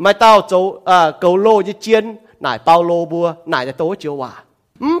มาเต่าโจเกาโลยังเจียนนายเปาโลบัวนายจะโตเจียวว่า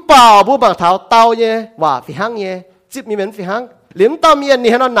เปล่าบัวบางเท้าเต่าเนี่ยว่าฝีหังเนี่ยจิบมีเหมือนฝีหังเลี้ยงเต่าเมียนนี่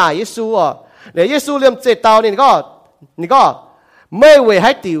ให้นนายเยซูเดี๋ยวเยซูเลื่อมเจเต่านี่ก็ไม่เวใ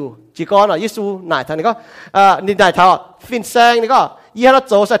ห้ติวจีกอนเยซูนายท่านนี่ก็นี่นายเท้าฟินแซงนี่ก็ยี่ห้อ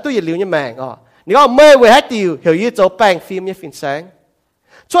โจใส่ตู้เย็นเหลวเนี่ยแมงนี่ก็ไม่เวให้ติวเหี่ยวยี่โจแป้งฟิล์มเนี่ยฟินแซง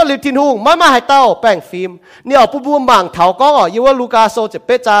ช่วยลิทินหุงไม่ให้เต้าแป้งฟิล์มนี่เอาผู้บังเถาก็ยี่ว่าลูกาโซเจ็บเ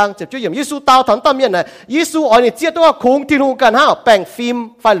ป๊ะจางเจ็บช่วยอย่างยิสูเต้าถังตั้มเนี่ยนะยิสูอ๋อนี่เจี๊ยตัวคงทินหุงกันฮะแป้งฟิล์ม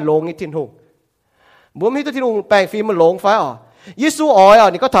ไฟลงนี่ทินหุงบัวมีตัวทินหุงแป้งฟิล์มมันลงไฟยิสูอ๋อ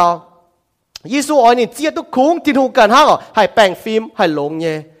นี่ก็เถายิสูอ๋อนี่เจี๊ยตัวคงทินหุงกันฮะให้แป้งฟิล์มให้ลงเ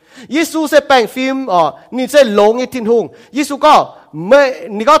นี่ยยิสูเสแป้งฟิล์มนี่เสลงนี่ทินหุงยิสูก็ไม่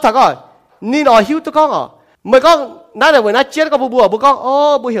นี่ก็เถาก็นี่อ๋อหิวตัวก็ไม่ก็นั่นแหละเวลาเจี๊ยก็บัวก็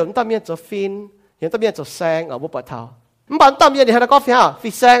บัวเห็นตาเมียนจะฟินเห็นตาเมียนจะแซงบัวปะเท้ามันบันตาเมียนนี่ฮะก็ฟิ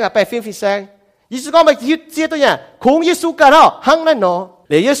แซงไปฟินฟิแซงยิสูก็ไม่ฮิตเจี๊ยตัวเนี่ยคงยิสูกันฮะหังนั่นเนาะ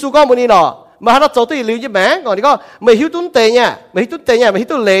เดี๋ยวยิสูก็มันนี่เนาะ mà nó trâu tôi liu như mẹ còn đi có mày hiếu tuấn tệ nha mày hiếu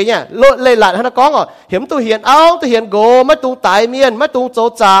tuấn lệ nha lệ lại nó có rồi hiểm tôi hiện áo tôi hiện gỗ mấy tung tại miền mấy tung trâu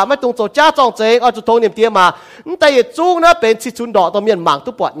trà mấy tung trâu cha trong chế ở chỗ thôn niệm tiền mà tại vì chung nó bên chỉ chun đỏ tao miền mảng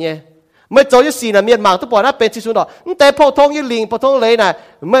tôi bọt nha mấy trâu như xì là miền mảng tôi bọt nó bên chỉ chun đỏแต่phổ thông như liềng phổ thông lệ này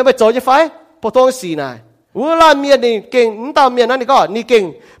mấy trâu như phải phổ thông xì này vừa là miền này king tao miền này có ni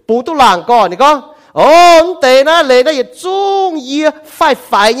king bù tu làng có ni có tệ na lệ nó chung ye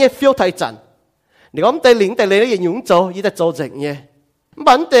phải nhé phiêu thay trận你講對領對你咧用做，依得做整嘅。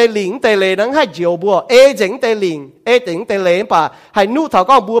咁對領對你能係做噃，A 整對領，A 整對你吧，係 nu 頭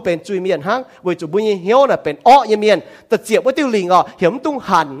講冇เป็น最面嚇，為做本嘢曉呢เป็นอ้อ面，แต่接ว่า對領哦，險東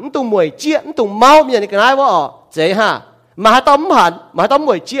hành東梅接東貓面你個哪喎哦，這哈，mà係東行，mà係東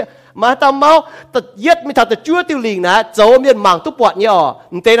梅接。mà tao mau tật giết mi thật tật chúa tiêu liền nè dấu miền mảng tu bọt nhỉ ở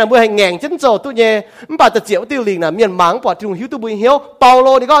tên là mua hành ngàn chân dầu tu nhỉ bà tật diệu tiêu liền nè miền mảng bọt trung hiếu tu bùi hiếu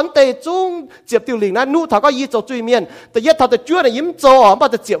Paulo thì có tên chung diệp tiêu liền nè nu thảo có y dầu truy miền tật giết thật tật chúa là yếm dầu ở bà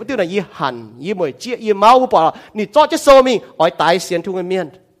tật diệu tiêu là y hẳn y mồi chia y máu bọt nị cho chết sâu mi ở tại xiên trung miền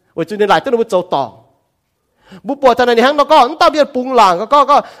rồi cho nên lại tôi nó dầu tỏng bút bọt thằng này hắn nó có tao miền bùng làng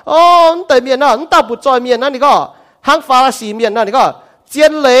có tại miền nó tao bút trôi miền nó thì có hang pha xì miền nó thì có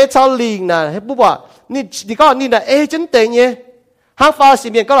chiến lệ cho liền nè bố bảo你講你係真正嘅，行法是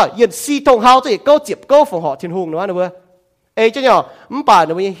面講啦，人系統好即係高接高phòng họ thiên hùng nữa nè bữa，真樣唔把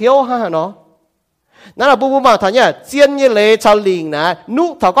你們hiểu ha nó，嗱啦bố mà thằng nhá chiến như lệ cho liền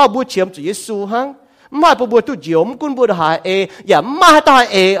nè，nu thằng có bố chiếm chủ Giêsu hăng，唔係bố tu diễm quân bố係อย่ามาให้ตา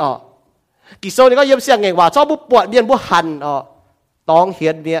ยkỳ sau này có yếm xiang ngheว่าcho bố bọt miền bố hành當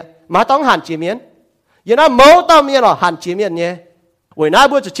hiện miền mà當hành chỉ miền，原來冇當miền hành chỉ miền nhé。為那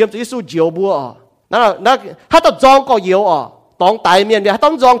不就簽住一數搖不哦？那他都裝個搖哦，當大面嘅，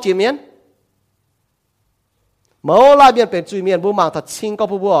當裝前面，冇那邊變最面不忙，他清個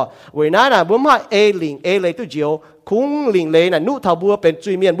不哦？為那呢不買 A 零 A 類都搖，空零類呢，nu頭不變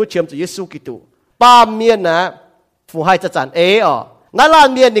最面不簽住一數幾度，八面呢，符合就賺 A 哦，那拉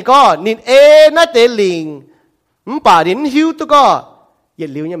面你個，你 A 那得零，唔把你曉都個，亦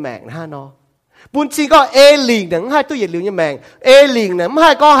了一命哈喏。ปุ่นชีก็เอลิงหนังให้ตัวใหญ่เหลียวยังแมงเอลิงเนี่ยไม่ใ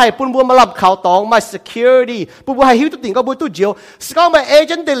ห้ก็ให้ปุ่นบัวมาหลับข่าวตองมา security ปุ่นบัวให้หิวตัวติ่งก็บัวตู้เจียวสก็มาเอเ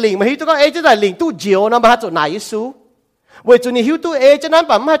จนต์เดลิงมาหิวตัวก็เอเจนต์เดลิงตู้เจียวนะมาหาจุดไหนยิสูเวจุนี่หิวตัวเอเจนต์นั้น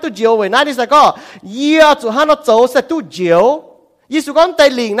ปั๊มให้ตู้เจียวเวนั่นที่สักก็เยี่ยจุดห้าเราโจใส่ตู้เจียวยิสูก็เด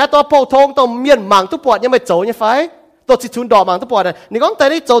ลิงนะตัวโพทงตัวเมียนมังตู้ปอดยังไม่โจยังไฟตัวจิตชุนดอกมังตู้ปอดนี่ก็เด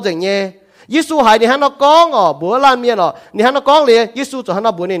ลิโจอย่างเงี้ยยิสูหายนี่ฮันเราก้องบัวลานเมียนนี่ฮันเราก้องเลยยิสูจุดฮันเร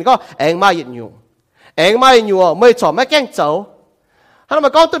าบัวนี่ก็เองมาหยิบอยู่em mai nhiều mới chọn mấy cái dấu, hắn mà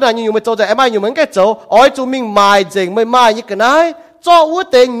con tôi là nhiều mới dấu rồi em mai nhiều mấy cái dấu, ôi chú mình mai dình mới mai như cái này, cho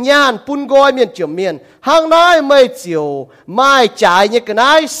út tiền nhàn bún gói miền chuyển miền, hàng nói mới chiều mai trái như cái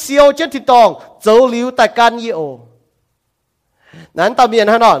này, siêu trên thịt tòng, dấu liu tại can nhiều,นั้นตาเมียน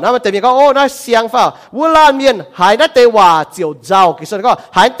ฮะเนาะนั้นมันแต่เมียนก็โอ้น่าเสียงฝ่าวุลานเมียนหายนัดเตว่าเจียวเจ้ากิษณก็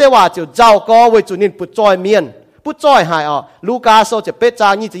หายเตว่าเจียวเจ้าก็ไว้จุนินปุจจอยเมียนปุจจอยหายลูกาโซจะเป็ดจา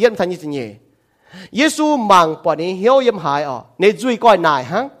งยี่จะเยี่ยมทันยี่จะเย่耶稣忙把你晓ยมหาย你最ก้อยนาย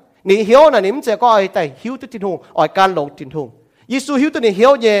ฮัง你曉น่ะ你唔จะก้อยแต่曉ตัวทิ้งหงอ้อยการลงทิ้งหง耶稣曉ตัว你曉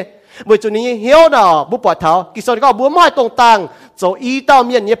เย่เมื่อจุนี้曉น่ะบุปผาเท้ากิษณก็บุไม่ตรงตังโจอีเต้าเ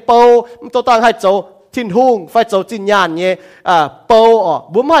มียนเย่เปาตรงตังให้โจทิ้งหงไฟโจจินญาณเย่เปา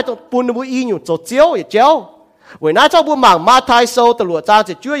บุไม่ตรงปูนบุอีอยู่โจเจียวอย่าเจียวเวลาเจ้าบุมั่งมาไทยโซตลอดจ้าจ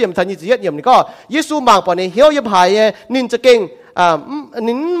ะช่วยยมทันยี่จะเยี่ยมนี่ก็耶稣มั่ง把你曉ยมหายนินจะเก่ง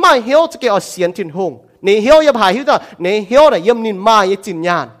您卖晓这个先天红，你晓也排晓的，你晓的也您卖也真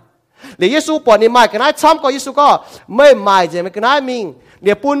样。你耶稣把你卖给他参过耶稣ก็ไม่卖จะไม่给他命，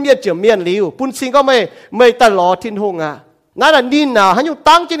你ปุ่นเมียจะเมียนหลิวปุ่นซิงก็ไม่ตลอดทิ้งหงนั่นน่ะนินน่ะหันอยู่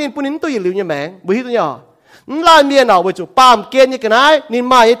ตั้งจะนินปุ่นนินตัวหลิวเนี่ยแมงบุหิตัวเนี่ยลายเมียน่ะวิจุปามเกณฑ์เนี่ยกันนิน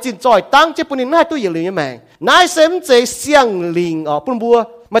มา也真จ่อยตั้งจะปุ่นนินให้ตัวหลิวเนี่ยแมงนายเสมเจเสียงลิงปุ่นบัว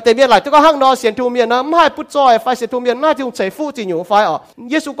มาแต่เมียนหลายตัวก็ห้างนอเสียนทูเมียนนะไม่ให้ปุจจอยไฟเสียนทูเมียนน่าที่คงใช้ฟูจีนอยู่ไฟ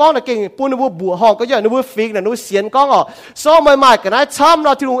เยซูก้องน่ะเก่งปูนบัวบัวห้องก็ยังบัวฟิกน่ะบัวเสียนก้องซ้อมใหม่ๆกันนะช้ำเร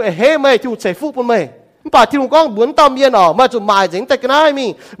าที่คงเฮ้ไม่ที่คงใช้ฟูปุ่นไม่ป่าที่คงก้องบุญตามเมียนมาจุดหมายถึงแต่กันนะมี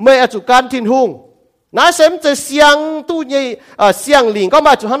ไม่อาจุการทิ้งหงนายเสมจะเสียงตู้ใหญ่เสียงลิงก็ม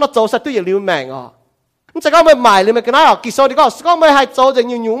าจุดห้างเราโจสัตว์ตู้ใหญ่ลิ้วแมงมันจะก็ไม่หมายเลยไม่กันนะกิโซดีก็ไม่ให้โจจะ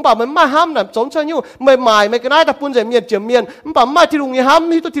ยุ่งๆแบบมันไม่ห้ามนะสมเชิญยุ่งไม่หมายไม่กันนะแต่ปุ่นจะเมียนเจียมเมียนมันแบบไม่ที่ลุงยี่ห้าม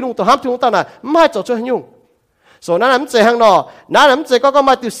ที่ตัวที่ลุงตัวห้ามที่ลุงตัวน่ะไม่ให้โจช่วยยุ่งส่วนนั้นมันจะห้างนอนั้นมันจะก็ม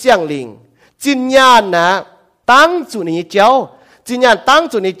าติวเสียงลิงจินญาณนะตั้งจุดนี้เจ้าจินญาณตั้ง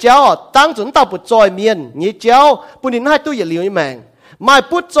จุดนี้เจ้าตั้งจุดต่อปุจจอยเมียนนี้เจ้าปุ่นนี้ให้ตู้อย่าเหลียวยี่แมงไม่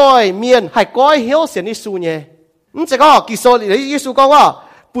ปุจจอยเมียนให้ก้อยเหี้ยวเสียนิสูเนี่ยมันจะก็กิโซดียิสูก็ว่า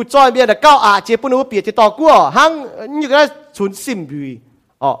不在面的高啊，这不能别的到过，行你个纯心语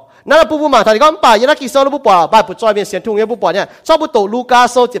哦。那不嘛，他讲把人家基督不保，把不在面先通也不保呢。ชอบ不读路加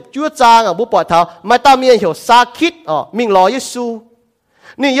书接chúa trang啊，不保头，ไม่ตาม面有撒คิด哦，明老耶稣。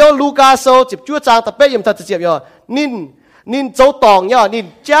你有路加书接chúa trang，特别用他直接哟，你走当哟，你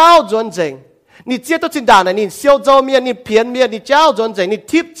教准正。你接到真大呢，你小周面，你偏面，你教准正，你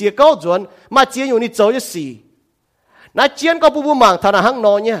贴接高准，嘛接用你走一时。那接个不忙，他那行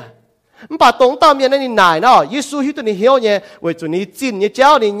孬呢？唔把东到面那你奶呢？耶稣喺度你晓呢，为住你进你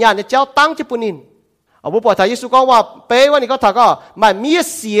教你ญา你教当จะปุ่นินอ๋อบ่ปล่อยถ้า耶稣讲ว่าเป้ว่านี่ก็ถ้าก็มันมี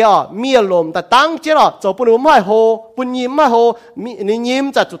เสียมีลมแต่ตั้งเจ้าจะปุ่นไม่โหปุ่นยิ้มไม่โหนี่ยิ้ม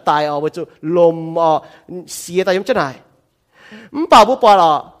จะจุดตายอ๋อว่าจุลมอ๋อเสียแต่ยังจะไหน唔把บ่ปล่อยหร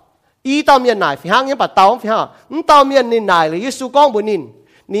ออีตาเมียนไหนፊหางยังปะเตาฟิหาตาเมียนนี่ไหนเลยเยซู讲บ่นิน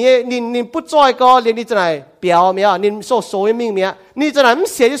你不在个连你在哪表面你所有命面你在哪唔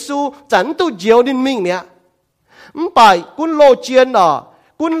写书咱都有你命面唔把滚路尖啊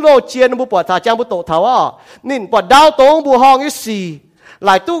滚路尖不ปวดตาจัง不ตกเท้าอ่ะนี่ปวดดาวตรง不ห้องอีสี่หล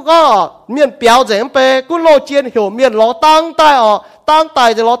ายตู้ก็เมียนเปียวเจ๋งไป滚路尖เหี่ยวเมียนล้อตั้งใต้อ่ะตั้งใต้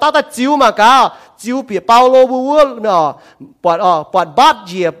จะล้อตั้งใต้จิ้วมากะจิ้วเปียเปาโลบัวเนี่ยปวดบาดเห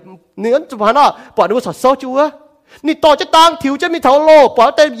ยียบเนื้อจุพันอ่ะปวดดูสดโซจัว你ต่อจะตั้งถิวจะมีเท่าโลปอ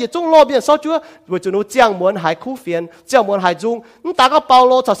แต่也中โลเบียนซอจัว为จนู将门还苦烦将门还中你大个保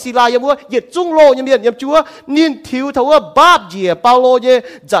罗就希腊也บ่也中โลยังเบียนยังจัวนินถิวเท่าว่าบาปเย่เปาโลเย่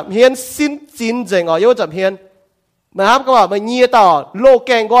จับเฮียนสิ้นจินเจงอ๋อ有จับเฮียนมาครับก็ว่ามาเงียต่อโลแก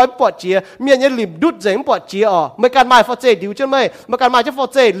งก้อยปวดเจียเมียนยังหลิบดุดเจงปวดเจียอ๋อไม่การหมายฟอเจดิวจังไม่มาการหมายจะฟอ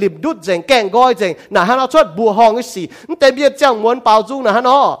เจหลิบดุดเจงแกงก้อยเจงน่ะฮะเราชดบัวห้องอีสี่แต่เบียนจังมวนเปาจุงน่ะฮะเน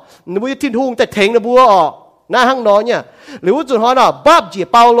าะนี่บ่ทิ้งหุงแต่เถงนะบัวอ๋อ那行孬呢？你有阵话呢？巴结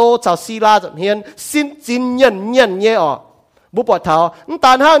保罗就希腊这边新经人嘢哦，不ปวดเท้า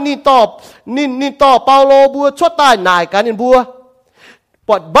但係你ต่อ保羅บัวชดได้นายกันนี่บัวป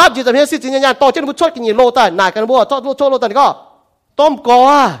วดบ้าจีจะเพี้ยนสิจริงๆต่อเจ้าบัวชดกินยี่โลได้นายกันบัวชดโลได้ก็ต้มก่อ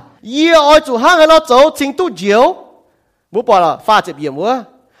เยี่ยอ้อยจู่ห้างให้เรา走ทิ้งตู้เจียวบัวปวดละฟ้าเจ็บเยี่ยมบัว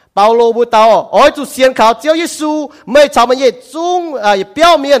保羅บัวเตาอ้อยจู่เสียนข่าวเจ้าเยซูไม่ชาวมันเย่จุ้ง表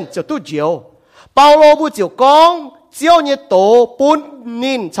面就ตู้เจียว保罗不就讲，只要你多本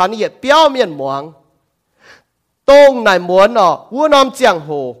人产业表面忙，东来门哦，我南江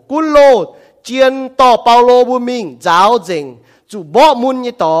河，古路见到保罗不明找证，就把门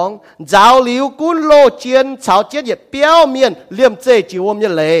一当，找了古路见朝见也表面连这就我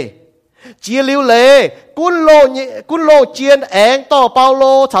们来。chỉ lưu lệ quân lô chiến ánต่อเปาโล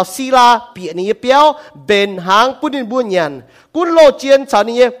ชาวศิลาเปียนี้เปียวเป็นหางปุ่นบุญยันquân lô chiếnชาว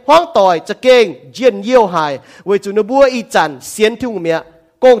นี้ห้องต่อยจะเก่งเจียนเยี่ยวหายไว้จุนบัวอีจันเสียนทุ่งเมีย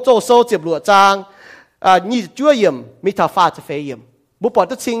กงโจโซเจ็บหลัวจางนี่จั่วเยี่ยมมีท่าฟ้าจะเฟยเยี่ยมบุปผา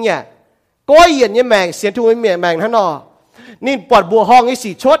จะชิงเนี่ยก้อยเยี่ยนเนี่ยแมงเสียนทุ่งเมียแมงท่านอนี่ปวดบัวห้องไอ้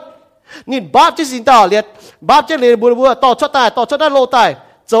สีชดนี่บาปจะสินต่อเลียดบาปจะเลียบัวต่อชดได้โลตาย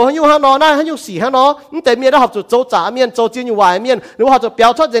做很有很多，那很有事很多。你对面都合作做杂面，做进入外面，如果合作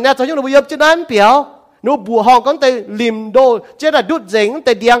表出人家，做用你不要只难表。如不好讲对领导，这来独人，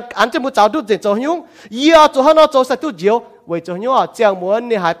对两安这不找独人做用，要做很多做实都少。为做用啊，将门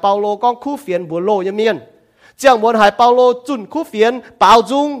你还保罗讲苦烦不落一面，将门还保罗准苦烦包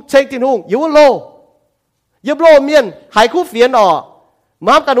中清天空有落面还苦烦哦。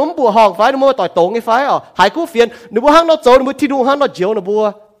mà cả núm bùa hòn phải nó tỏi tổ cái phải hải cú phiền nếu bùa hăng nó trâu nếu thi đu hăng nó chiếu nó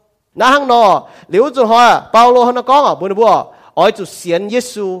bùa na hăng nó nếu cho họ Paulo hăng nó có bùa nó bùa ở chỗ xiên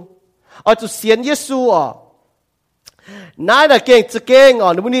Giêsu nãy là keng chỉ keng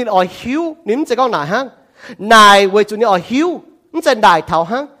nếu bùa ở hiếu nếu chỉ có nãy hăng nãy với chỗ này ở hiếu nếu chỉ nãy thảo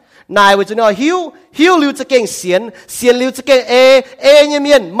hăng nãy với chỗ này ở hiếu liu chỉ keng xiên liu chỉ keng như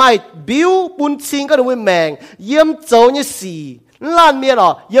miền mai biểu bún xin có được mèn yếm châu như xìล้านเมียหรอ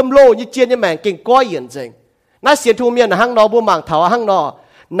เยี่ยมโลยี่เจียนยี่แมงเก่งก้อยเย็นจริงน่าเสียนทูเมียนห้างนอบัวมังเถาห้างนอ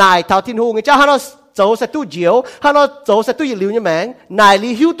นายเถาทินหูไงเจ้าห้างนอโจใส่ตู้เจียวห้างนอโจใส่ตู้ยี่หลิวยี่แมงนายลี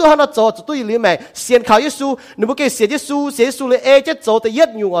หิวตู้ห้างนอโจตู้ยี่หลิวแมงเสียนข่าวเยซูหนูบอกเกเสียเยซูเลยเจ๊โจแต่ยัด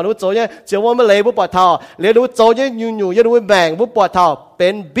อยู่อ่ะหนูโจเนี่ยเจ้าว่าไม่เลยบัวปอดเถาเลยหนูโจเนี่ยอยู่ยันหนูแมงบัวปอดเถาเป็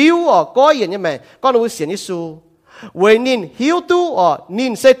นบิ้วอ่ะก้อยเย็นยี่แมงก็หนูเสียนเยซู为您hiểu tu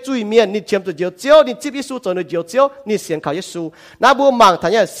您sẽ注面您签住就招您接耶稣做你就招您先靠耶稣那不忙他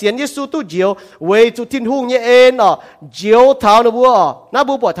呀先耶稣都招为主天父耶恩招头那不那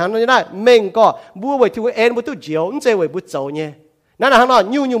不不谈那那命个不为天父恩不都招你这为不走呢那那那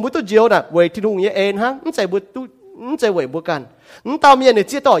牛不都招呢为天父耶恩哈你这不都你这为不干你到面你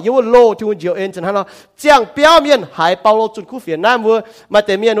知道有路天父招恩真哈咯将表面还保罗准苦烦那不嘛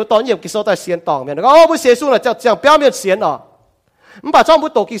对面你当然其实在先当面不写书了叫将表面先 bà trong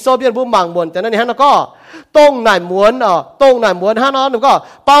bút tổ kỳ sâu biên bút mảng muốn cho nên hắn nó có tông này muốn hắn nó có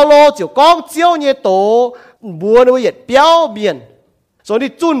Paulo chịu con chiếu như tổ muốn nó bị béo miền rồi đi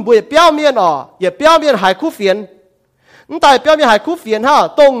chun bị béo miền bị béo miền hải khu phiền tại béo miền hải khu phiền ha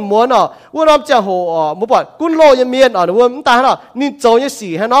tông muốn quân ông cha hồ một bọn quân lô như miền nó quân ta nó nín trâu như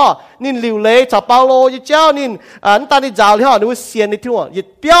xỉ ha nó nín liều lệ cho Paulo như cháu nín ta đi giáo thì họ nó xiên đi thua bị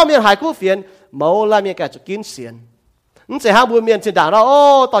béo miền hải khu phiền máu là miền cả cho kín xiên sẽ ham buôn miền trên đảo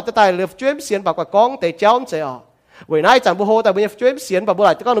đó taoจะตายเลยช่วยเสียนปากกว่ากองแต่เจ้าเสียวันนั้นจังบุโหแต่บุญช่วยเสียนปากบุห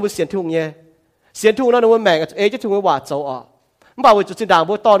รี่ก็นึกเสียนทุ่งเนี่ยเสียนทุ่งนั้นนึกแม่งจะทุ่งว่าโจ้บ่าวจุดด่าง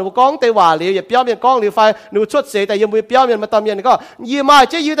บุตรนึกกองแต่ว่าเลยอย่าเปี้ยวเมียนกองหรือไฟนึกชดเสียแต่ยังบุเปี้ยวเมียนมาตามเมียนก็ยี่มา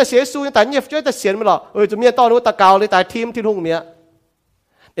เจ้ายืดแต่เสียสู้แต่เนี่ยช่วยแต่เสียนไม่หรอกจุดเมียนตอนนึกตะเกาเลยแต่ทีมที่ทุ่งเนี่ย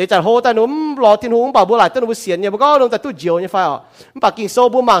เดี๋ยวจัดโหแต่นุ่มรอที่นุ่มบ่าวบุหรี่ต้นนุ่มเสียนเนี่ยมันก็นุ่มแต่ตู้เจียวเนี่ยไฟปากกิ่งโซ่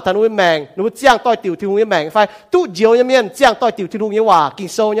บุ้มหมากแต่นุ่มแมงนุ่มเจียงต่อยติ๋วที่นุ่มแมงไฟตู้เจียวเนี่ยเมียนเจียงต่อยติ๋วที่นุ่มเนี่ยว่ากิ่ง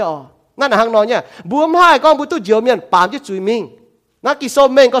โซ่เนี่ยนั่นน่ะหางนอนเนี่ยบุ้มให้ก้อนบุตู้เจียวเมียนปามจะจุยมิงนักกิ่งโซ่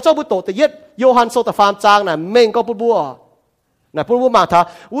เมงก็ชอบบุโตแต่ยึดโยฮันโซแต่ฟาร์มจางน่ะเมงก็บุบัวน่ะบุหมากท่า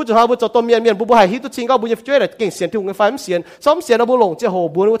บุจุฮาบุจตัวเมียนเมียนบุให้ฮิตุชิงก็บุจะช่วยแต่กิ่งเสียนที่นุ่มไฟมันเสียนซ้อมเสียนเอาบุหลงเจ้าโห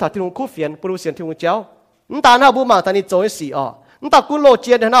บุนุ่มท่าที่นุ่มคู่เฟียนบุเสียนที่นุ่มเจ้าตาหน้าบุหมากท่านี่โจยสีตากุโลเ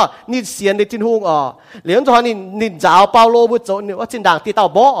จียนเนาะนี่เสียนในทิ้งหงเหลียงจอนี่จ้าวเปาโลบุโจนี่ว่าจินด่างตีเต้า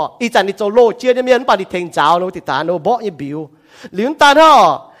บ่อีจันนี่โจโลเจียนเนี่ยมีอันปาดิเทงจ้าวโนติตาโนบ่ยี่บิวเหลียงตาเนาะ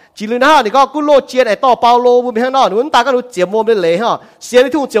จีลือนะนี่ก็กุโลเจียนไอ้ต่อเปาโลบุมีข้างนอกหนุนตาก็รู้เจียมวมได้เลยฮะเสียนใน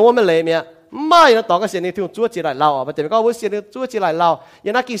ทิ้งเจียมวมได้เลยเมียไม่นะต่อก็เสียนในทิ้งจั่วจีไหลเล่ามันแต่ก็ว่าเสียนในจั่วจีไหลเล่าอย่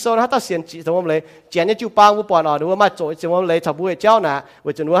างนักกีฬาถ้าตัดเสียนจีสมมติเลยเจียนเนี่ยจู่ปังบุปผาหรือว่ามาโจเจียมวมเลยชาวบุ้ยเจ้านะว่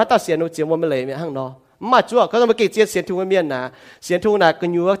าจะรู้ถ้าตัดเสียนในเจียมวมได้เลยเมียข้างนอกมาจั่วเขาต้องมาเกี่ยวเสียนทุ่งเมียนนะเสียนทุ่งน่ะกัน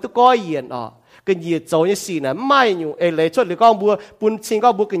อยู่ตุกก้อยเย็นกันยีโจยสีน่ะไม่อยู่เอเลยชดหรือก้องบัวปุ่นชิงก็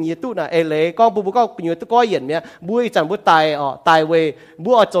บัวกันยีตู้น่ะเอเลยก้องบัวก็กันอยู่ตุกก้อยเย็นเมียบัวอีจันบัวตายเวบั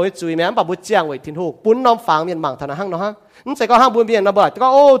วโจยจุยเมียปะบัวเจียงเวทิ้งหูปุ่นน้ำฝังเมียนหมั่งธนาห้างเนาะฮะนั่นใส่ก็ห้างบัวเมียนนะบ่ก็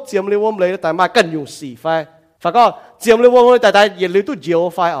โอ้เจียมเลวมเลยแต่มากันอยู่สี่ไฟฝากก็เจียมเลวมเลยแต่เย็นเลยตู้เจียว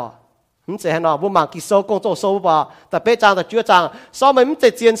ไฟ唔係係喏，不忙結收工作收吧，但別張就主要張，所以唔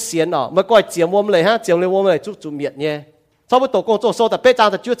係見錢喏，咪過嚟佔我們嚟哈，佔嚟我們嚟做面嘅，差不多工作收，但別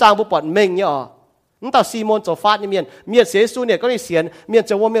張就主要張不搏命嘅咁到西門做法嘅面寫書呢，講你錢面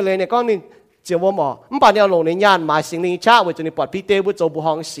佔我們嚟呢，講你佔我們，唔把你要弄你人買成你差，為咗你搏必得不做不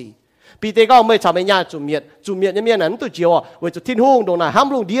行事。ปีเตก็ไม่ทำให้ญาจุ่มเมียดเนี่ยนั้นตัวเจียวเวจุทิ้งหุ่งตรงไหนห้าม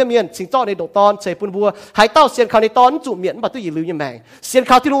ลงดีเมียนสิงโตในดอกตอนใส่ปุ่นบัวหายเต้าเสียนข่าวในตอนจุ่มเมียนบัดตัวอย่าลืมยังแมงเสียน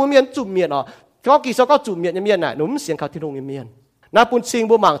ข่าวที่ลงเมียนจุ่มเมียนก็กี่โซก็จุ่มเมียนเนี่ยน่ะหนุ่มเสียนข่าวที่ลงเมียนน้าปุ่นชิง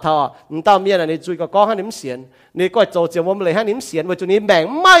บัวหมางทอเต้าเมียนในจุยก็ก้องให้หนุ่มเสียนในก้อยโจเจียวมันเลยให้หนุ่มเสียนเวจุนี้แมง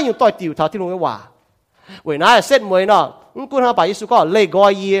ไม่อยู่ต่อยติ๋วเท้าที่ลงไว้ว่าเว้ยน่าเส้นมวยเนาะกูทำไปยิสุก็เลยก้อ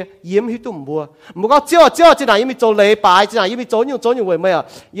ยยิ้มให้ตุ่มบัวมันก็เจ้าจะไหนยังมีโจเลยไปจะไหนยังมีโจอยู่เว้ยไม่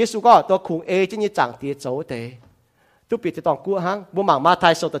ยิสุก็ตัวคุงจะนี่จังตีโจเตะทุกปีจะต้องกู้ห้างบัวหมางมาไท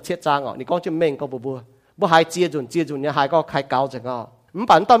ยโซตเชียจางนี่ก็จะเม่งก็บัวหายเจียจุนเนี่ยหายก็หายเกาจังมัน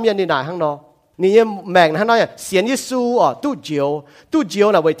ปั่นต้มยันนี่ไหนห้างเนาะนี่แมงท่านน้อยเสียนยิสุตู้เจียว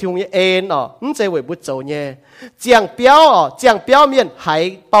น่ะเว้ยที่หงเอ็นมันจะเว้ยบุโจเนี่ยเจียงเปี้ยวเมียนหาย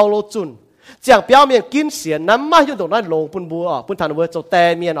เปาโลจุน讲表面金钱，咱买就同咱龙本部本谈话做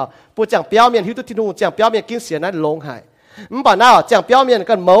地面不讲表面，许多听众讲表面金钱咱龙海，唔把那讲表面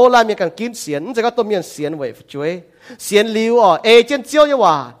跟毛那面跟金钱，你这个多面钱为追，钱流见招一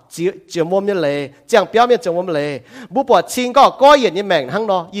话，就我们嚟，讲表面就我们嚟，不把钱个改人嘅命行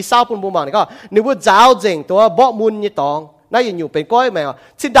咯，以少本部嘛，你讲你會找正ตัวบ่มุนนี่ตองนั่นอยู่เป็นก้อยแม่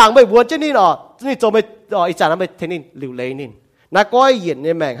ชิ้นด่างไม่วัวเจนี่นี่โจไม่อีจานนั้นไม่เทนินหลิวเลยนี่นักก้อยเย็นใน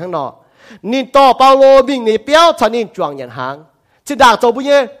แม่ข้างนอกนี่ต่อเปาโลบิงนี่เปี้ยวชนินจวงยันหางชิ้นด่างโจบุ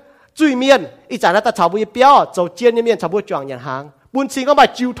ญจุยเมียนอีจานนั้นแต่ชาวบุญเปี้ยวโจเจียนเมียนชาวบุญจวงยันหางบุญชิงก็มา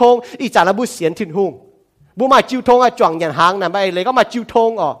จิวทงอีจานนั้นบุญเสียนทิ้งหุงบุญมาจิวทงจวงยันหางนั่นไปเลยก็มาจิวทง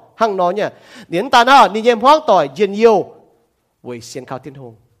ห้างนอนเนี่ยเหรียญตาหน้านี่เยี่ยมพ้องต่อยเย็นเยี่ยวเว้ยเสียนข้าวทิ้งหุ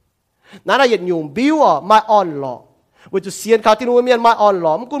งนั่นน่ะเย็นยุ่งบิ้วไม่อ่อนหล่อเว้ยจุเสียนข้าวทิ้งหุงเมียนไม่อ่อนหล่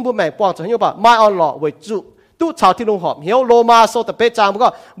อมันกุนบุญแม่ป้องจะให้ป่ะไม่อ่อนหล่อเว้ยจุตู้ชาวทิ้งหุงหอมเหี่ยวโลมาโซแต่เป๊ะจางมันก็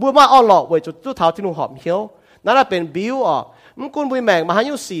บุญไม่อ่อนหล่อเว้ยจุตู้ชาวทิ้งหุงหอมเหี่ยวนั่นน่ะเป็นบิ้วมันกุนบุญแม่มาให้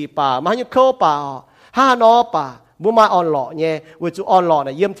ยุ่สี่ป่ามาให้ยุ่เข้าป่าห้านอป่าบุญไม่อ่อนหล่อเนี่ยเว้ยจุอ่อนหล่อเ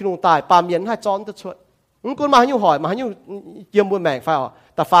นี่ยเยี่ยมทิ้งหุงตายป่าเมียนให้จอนจะช่วยมันกุนมาให้ยุ่หอยมาให้ยุ่เยี่ยมบุญแม่ไฟ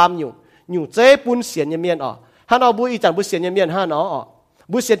แต่ฟาร์มอยู่เจ๊ปุ้นเสียนเมียนห้านอบุญอีจันบุญเสียนเมียนห้านอ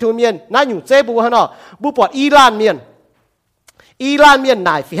บุญเสียนทุ่งเมียนน่าอยู่เจ๊บุญห้านอบุญปอดอีรานเมียนไหน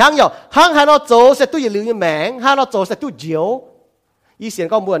ฝีห้างอยู่ห้างห้านอโจเสตุยหลิวยังแมงห้านอโจเสตุเจียวอีเสียน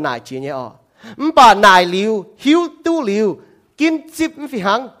ก็มัวไหนเจียเนี่ยป่าไหนหลิวหิวตู้หลิวกินจิบฝี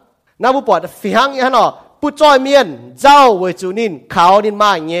ห้างน่าบุญปอดฝีห้างห้านอ不在面造为主您考您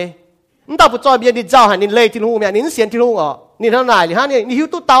嘛耶，你到不在面你造还您累天户面您闲天户哦，你เท่าไหร่你哈你หิว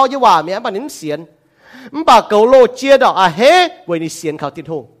ตู้เตาจะว่า面把您闲，唔把狗肉接到啊嘿为你闲考天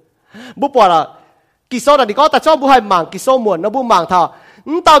户，不ป่了，กิโซน่ะนี่ก็แต่เจ้าบุให้มังกิโซมวนนะบุมังเท่า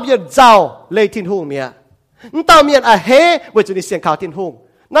你到面造累天户面，你到面啊嘿为主你闲考天户，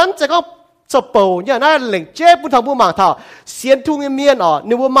นั้นจะก็จะเป่าเนี่ยน่าเหล่งเจ็บบุทำบุมังเท่าเสียนทุ่งเมียนอ๋อ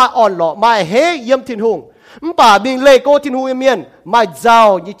นึกว่ามาอ่อนหล่อมาเฮเยี่ยมทิ้งหุงป่าบิงเล่โกทิ้งหุงเมียนมาเจ้า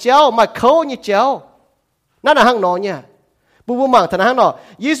ยี่เจ้ามาเขายี่เจ้านั่นน่ะห้างนอเนี่ยบุมังท่านห้างนอ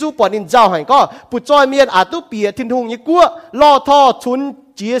ยิสุปอนินเจ้าหันก็ปุจอยเมียนอาตุเปียทิ้งหุงยี่กัวล่อท่อชุน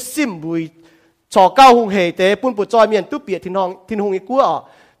เจียซิมบุยชอเก้าหุงเฮเตปุ่นปุจอยเมียนตุเปียทิ้งหุงยี่กัวอ๋อ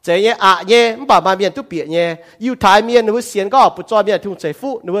เจ๊เนี่ยอะเนี่ยมันป่ามาเมียนตุเปียเนี่ยอยู่ท้ายเมียนหนูเสียนก็ปุจจอยเมียนทุ่งใจฟู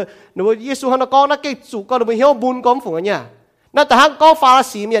หนูเยซูฮันก็นักเก่งสุก็หนูเหี้ยวบุญก็ฝุ่งเนี่ยนั่นแต่ห้างก็ฟา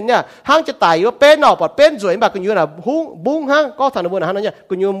สีเมียนเนี่ยห้างจะตายว่าเป็นหนอปอดเป็นสวยแบบกันอยู่น่ะบุ้งห้างก็ทันบุญห้างนั่นเนี่ย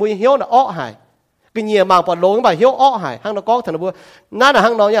กันอยู่มือเหี้ยวน่ะอ้อหายกันเหยียบมังปอดลงแบบเหี้ยวอ้อหายห้างน่ะก็ทันบุญนั่นน่ะห้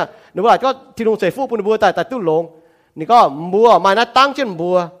างน้องเนี่ยหนูว่าก็ที่ทุ่งใจฟูปุ่นบัวแต่ตู้ลงนี่ก็บัวมาน่ะตั้งเช่น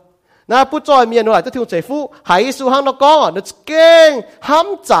บัวนะปุจจอยเมียนหน่อยจะทุ่งใจฟูหายสู่ห้างนกก็นึกเก่งห้าม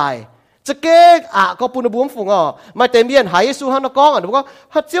ใจจะเก่งอ่ะก็ปุณบุ้มฝุ่งอ่ะมาเต็มเมียนหายสู่ห้างนกก็นึกว่า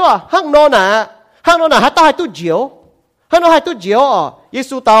ฮัจเจ้าห้างนอนน่ะฮัตตาให้ตู้เจียวห้างนอนให้ตู้เจียวอ่ะเย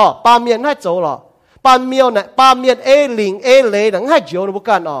ซูต่อปาเมียนให้โจหรอปาเมียนน่ะปาเมียนลิงเลหนังให้เจียวนึก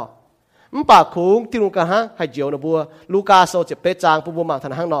กันอ่ะมันปากคุ้งที่ลุงกันฮะให้เจียวนึกบัวลูกาโซจะเปจางปุบุมังทั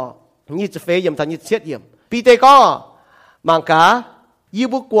นห้างนอนี่จะเฟยยมทันนี่เชียดยมปีเตก็มังกายี่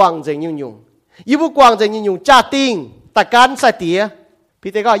บุกวางเจงยุ่งยี่บุกวางเจงยุ่งจ่าติงแต่การใส่เตี๋ย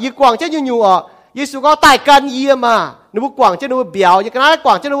พี่เตก็ยี่กวางเจ้ายุ่งอ่ะยิสุก็แต่การเยี่ยมาหนูบุกวางเจ้าหนูเบียวอย่างนั้นกว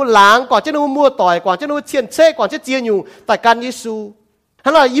างเจ้าหนูหลางกวางเจ้าหนูมัวต่อยกวางเจ้าหนูเชียนเช่กวางเจ้าเจียยุ่งแต่การยิสุฮั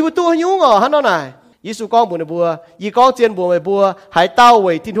นน่ะยี่บุตัวยุ่งอ่ะฮันน่ะไหนยิสุกองบุญบัวยี่กองเจียนบัวไม่บัวหายเต้าเ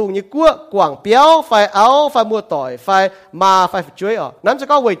ว่ยทิ้งทุ่งยี่กัวกวางเปียวไฟเอาไฟมัวต่อยไฟมาไฟช่วยอ่ะนั้นจะ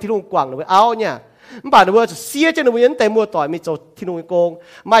ก็เว่ยทิ้งทุ่งกวางหนูเอาเนี่ยมันป่านว่าเสียจะหนูยันแต่มัวต่อยมีโจที่นุ่งโกง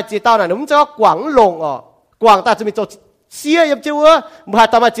มาจีตาหน่ะหนูมันจะก็กวางลงอ่ะกวางตาจะมีโจเสียยังเจ้าว่ามา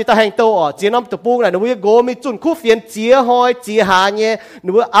ตามาจีตาแห่งโตอ่ะจีน้ำตะปูน่ะหนูยังโกมีจุนคู่เฟียนเจียหอยเจียหาเนี่ยห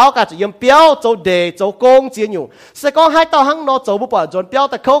นูเอากาจะยังเปียวโจเดโจโกงเจียอยู่แต่ก็ให้ตาหังนอโจบุปผาจนเปียว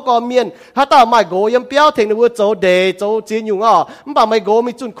แต่เขาก็เมียนให้ตาไม่โกยังเปียวถึงหนูโจเดโจเจียอยู่อ่ะมันป่าไม่โก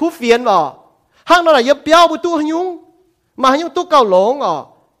มีจุนคู่เฟียนอ่ะหังนอน่ะยังเปียวบุตุหยุ่งมาหยุ่งตุเก่าหลงอ่ะ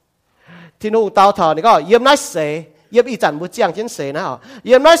ที่นู่นเตาถ่านนี่ก็เยี่ยมนักเสยเยี่ยมอีจันบุเจียงเช่นเสยนะเ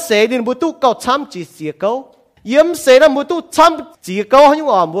ยี่ยมนักเสยดินบุตุเก่าช้ำจีเสียเก่าเยี่ยมเสยนั้นบุตุช้ำจีเก่าให้ยุ่ง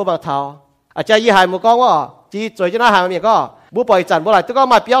อ่ะบัวบางเท้าอาจจะยี่หายมุกองว่าจีจอยจะน่าหายมันก็บัวปล่อยจันบัวไหลตัวก็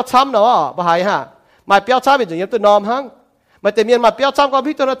มาเปียวช้ำเนาะบ่หายฮะมาเปียวช้ำเป็นจุดเยี่ยมตัวนอมฮังมาแต่เมียนมาเปียวช้ำก็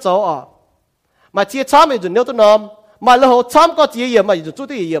พี่ตัวนั้นโจอ่ะมาเชียช้ำเป็นจุดเนี้ยตัวนอมมาแล้วหัวช้ำก็จีเยี่ยมมาจุดจุด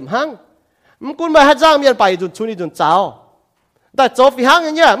ที่เยี่ยมฮังมันกุนมาให้จ้างเมียนไปจุดชุนจุดเจ้าแต่โจฟิฮังอ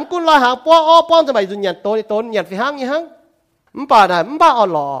ย่างเงี้ยมันกุนลายหางป้ออ้อป้อนจะไปจุนยันโตนี่โตยันฟิฮังอย่างฮังมันป่าไหนมันป่าอ่อน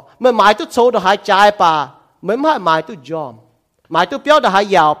หล่อเมื่อหมายตุโชดหายใจป่าเหมือนหมายตุยอมหมายตุเปี้ยวดหาย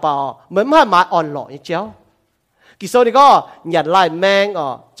ยาวป่าเหมือนหมายอ่อนหล่ออย่างเจ้ากิโซนี่ก็ยันลายแมงอ๋อ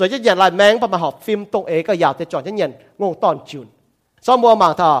ส่วนจะยันลายแมงพอมาหอบฟิล์มตรงเอก็ยาวแต่จอดจะยันงงตอนจุนซ้อมบัวหมา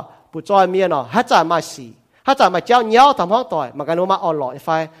งท่าปุจอยเมียนอ๋อฮัจจามาสีฮัจจามาเจ้าเนี้ยทำห้องต่อยมันกันว่ามาอ่อนหล่อไฟ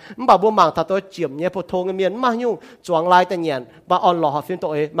มันบ่าบัวหมางท่าตัวเจียมเนี่ยพอโทงเมียนมายุ่งจวงลายแต่ยันบ่าอ่อนหล่อหอบฟิล์มตร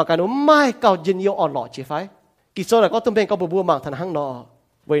งเอมันกันว่าไม่เก่ายินเยียวอ่อนหล่อจีไฟกิโซนี่ก็ต้องเป็นก็บัวหมางทันห้างนอ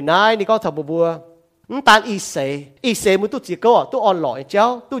ไว้นายนี่ก็ทำบัวตานอีเสมันตู้จีก็ตู้อ่อนหล่อเจ้า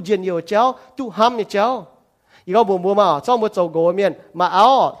ตู้ยินเยียวเจ้าตู้ห้ำเจ้าอีกก็บัวมาจ้องบัวโจโกเมียนมาเอา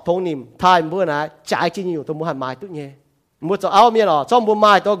ทงนิมทายบัวนะจ่ายจีนอยู่ตัวบัวหันไม้ตู้เนี่ยบัวจะเอาเมียนอ๋อจ้องบัวไ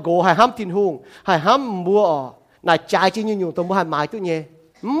ม้ตัวโกให้ห้ำทิ้งหุงให้ห้ำบัวอ๋อนายจ่ายจีนอยู่ตัวบัวหันไม้ตู้เนี่ย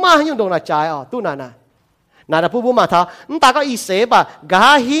มาให้ยุ่งตรงนายจ่ายอ๋อตู้นั่นน่ะนั่นน่ะผู้บัวมาท่าตาก็อีเสป่ะกา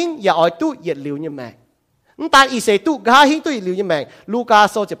หิงอย่าอ่อยตู้เหยียดเหลียวเนี่ยแม่ตาอีเสตู้กาหิงตู้เหยียดเหลียวเนี่ยแม่ลูกา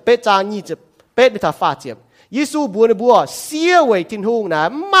โซจะเป๊ะจางยี่จะเป๊ะในท่าฟ้าเจียมยิสูบัวในบัวเสียไว้ทิ้งหุงนะ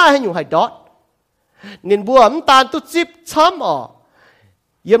มาให้อยู่ให้ดอดนินบัวมันตาลตุจิบช้ำอ๋อ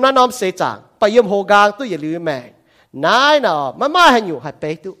เยี่ยมน้าน้อมเสจางไปเยี่ยมโฮกางตู้อย่าลืมแม่นายน่ะมันมาให้อยู่ให้เป๊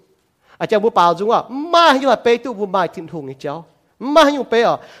ะตู้อาจารย์บัวเปล่าจุงว่ามาให้อยู่ให้เป๊ะตู้บัวมาทิ้งหุงนี่เจ้ามาให้อยู่เป๊ะ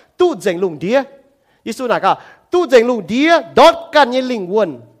อ๋อตู้เจงลุงเดียยิสูน่ะก็ตู้เจงลุงเดียดอดกันยี่ลิงวน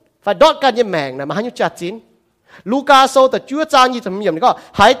ฝ่ายดอดกันยี่แมงนะมาให้อยู่จัดจินลูกาโซแต่จั่วจางยี่ทำเยี่ยมนี่ก็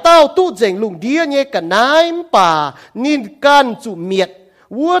หายเต้าตู้เจงลุงเดียเนี่ยกันนายป่านินกันจุเมียด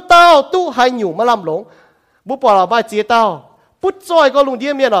วัวเต้าตู้ให้อยู่มาลำหลงบุปผาเราไม่เจียเต้าปุ๊ดจอยก็ลุงเดี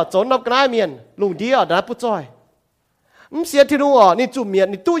ยเมียนอ๋อจนนับกันได้เมียนลุงเดียอ๋อนะปุ๊ดจอยเสียที่นู่นอ๋อนี่จุเมียน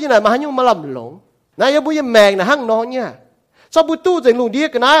นี่ตู้ยังไงมาให้อยู่มาลำหลง nãy giờ bữa như mèn là hăng nó nha sau bữa tu dành lùng đi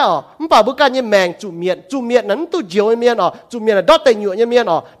cái nãy bảo bữa cái như mèn chủ miệng nắn tu chiều như miệng chủ miệng là đót tay nhựa như miệng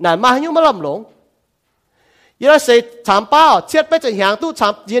nãy mà như mà làm lủng giờ sẽ chạm bao chết bây giờ hàng tu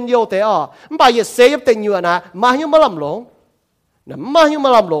chạm diên yêu thế bảo giờ sẽ giúp tay nhựa nè mà như mà làm lủng nè mà như mà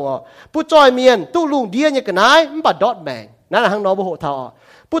làm lủng bữa trôi miệng tu lùng đi như cái nãy bảo đót mèn nãy là hăng nó bữa hộ thọ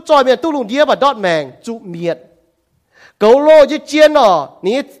bữa trôi miệng tu lùng đi bảo đót mèn chủ miệng cầu lô như chiên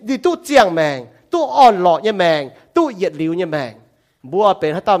ní đi tu chiang mèn tu on lọ như mèn tu nhiệt liu như mèn bùa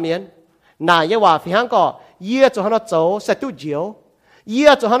bên hết tao miến nãy nhưว่าphía hang có ye cho hắn nó走sẽ tu diều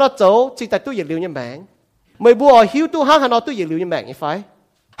ye cho hắn nó走chỉ tại tu nhiệt liu như mèn mày bùa hiu tu hang hắn nó tu nhiệt liu như mèn như phải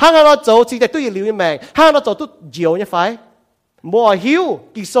hang hắn nó走chỉ tại tu nhiệt liu như mèn hang nó走tu diều như phải bùa hiu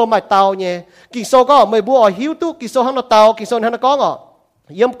kỳ sâu mày tàu nhé kỳ sâu có mày bùa hiu tu kỳ sâu hắn nó tàu kỳ sâu hắn nó có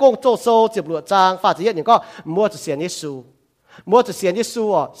yếm công chỗ sâu chụp lụa trang phát triển những có mua cho xiên Giêsu mua cho xiên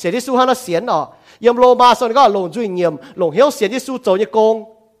Giêsu xiên Giêsu hắn nó xiên yếm lô ma sau đó lồng duy nhiệm lồng hiếu xiên Giêsu走như công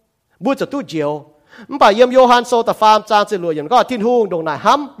mua cho tu diều bà yếm Johann sâu ta farm trang chỉ lụa những có thiên hùng đồng nải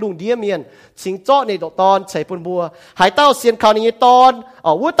hắm lùng đĩa miền chính chót này độ ton chạy bùn bùa hải tao xiên khao này ton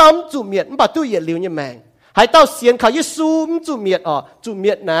vua tâm chủ miệng bà tu nhiệt liu như mèn hải tao xiên khao Giêsu chủ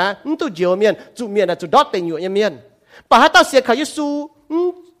miệng nè tu diều miền chủ miệng là chủ đót tay nhựa như miền bà hải tao xiên khao Giêsu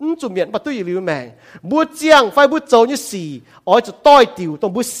chủ miệng bắt tôi yêu mèn bữa chiang phải bữa trâu như xì ỏi cho toi tiểu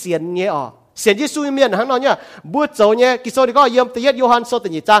tông bữa xiên nhé xiên Giêsu miệng hắn nói nhá bữa trâu nhé kỳ sau đi có yếm tự nhiên Johann số tự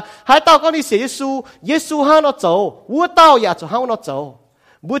nhiên cha hai tao có đi xiên Giêsu hắn nó trâu bữa tao ya cho hắn nó trâu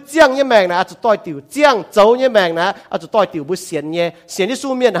bữa chiang như mèn nè cho toi tiểu chiang trâu như mèn nè cho toi tiểu bữa xiên nhé xiên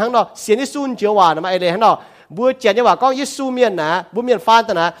Giêsu miệng hắn nó xiên Giêsu chiếu hòa nó mà đây hắn nó bữa chén nhưว่าcó Giêsu miệng nè bữa miệng phan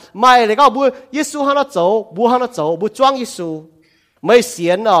ta nè mà đây có bữa Giêsu hắn nó trâu bữa hắn nó trâu bữa choang Giêsuไม่เสี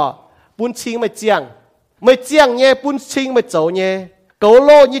ยนปุ้นชิงไม่เจียงเนี่ยปุ้นชิงไม่โจเนี่ยเกาโล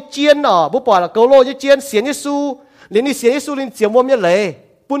ยี่เจียนบุปผาเกาโลยี่เจียนเสียนยิสูลิ้นนี่เสียนยิสูลิ้นเจียมว่าไม่เลย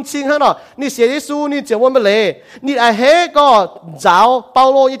ปุ้นชิงฮะนี่เสียนยิสูนี่เจียมว่าไม่เลยนี่ไอ้เฮก็เจ้าเปา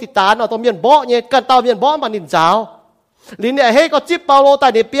โลยี่ติดตาตัวเมียนบ่เนี่ยกันเตาเมียนบ่มันนี่เจ้าลิ้นนี่ไอ้เฮก็จิบเปาโลแต่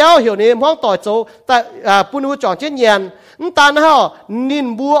เนี่ยเปียวเหี่ยวนี่ห้องต่อยโจแต่ปุ้นหัวจ่องเจียนเย็นตานะนิน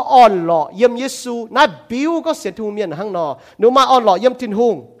บัวอ่อนหล่อเยี่ยมเยซูน่าบิวก็เสียทุ่งเมียนห้างนอหนูมาอ่อนหล่อเยี่ยมทินหุ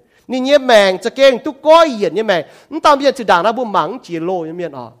งนี่เยี่ยมแมงจะเก่งตุกก้อยเหี่ยนเยี่ยมแมงตามเมียนจะด่างนะบัวหมังจีโลเยี่ยมเมีย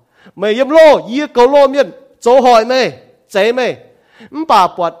นไม่เยี่ยมโลเยี่ยเกาโลเมียนโจหอยไม่เจ๊ไม่ป่า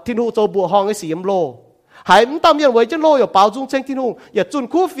ปวดทินหุงโจบัวห้องไอ้สีเยี่ยมโลหายตามเมียนไว้จะโลอย่าเปล่าจุงเชงทินหุงอย่าจุน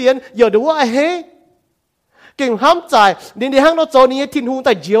คู่เฟียนอย่าดูว่าไอ้เฮเก่งห้ามใจนี่ในห้างนอโจนี่ทินหุงแ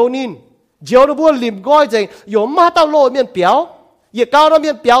ต่เจียวนินเจียวนะบัวลิมก้อยเจงอยู่มาเต้าโลเมียนเปียว也高那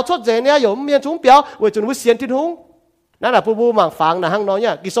面表出这呢，有面中表为准会先天空，นั่นแหละผู้มั่งฟังนะห้างน้อยเ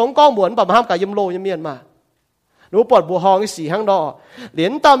นี่ยกี่สงก้องหมุนแบบห้ามกับยมโลยมเมียนมาหนูปวดบัวหองที่สี่ห้างดอเหรีย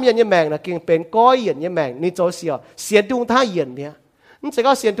ญตามเมียนยมแมงนะกินเป็นก้อยเหยียนยมแมงนี่โจเสียเสียนทุ่งท่าเหยียนเนี่ยนั่นจะ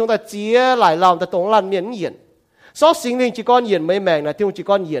ก็เสียนทุ่งแต่เจี๊ยหลายลำแต่ตรงลานเมียนเหยียนซอสิ่งหนึ่งจีก้อนเหยียนไม่แมงนะทุ่งจี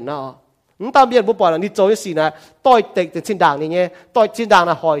ก้อนเหยียนนะนั่นตามเมียนบัวปวดนี่โจที่สี่นะต่อยเต็กแต่ชิ้นด่างนี่เนี่ยต่อยชิ้นด่าง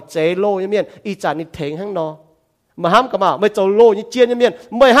นะหอยเจโลยมเมียนอีจานนี่เถงห้างนอmà ham cả mà mới trâu lô như chiên như miên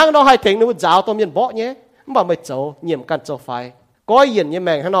mới hang nó hay thèn nó giáo tao miên bỏ nhé mà mới trâu nhiệm căn trâu phải có yên như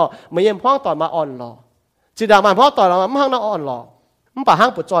mèn hang nó mới nhiệm hoang tỏi mà on lò chỉ đào mà hoang tỏi là mà hang nó on lò mà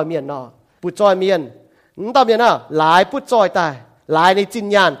hang bụt trôi miên nó bụt trôi miên tao miên à lại bụt trôi tai lạiในจิน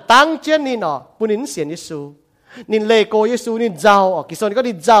ญาณตั้งเจนนี่nóบนินเสียนยิสูนินเลโกยิสูนินเจ้ากิโซนก็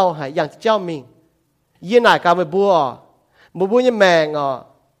นินเจ้าหายอย่างเจ้ามิงยี่ไหนกาไม่บัวnhư mèn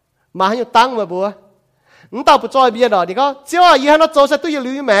mà hangตั้งมาบัวtao不在边了，你讲只要以后那做事都要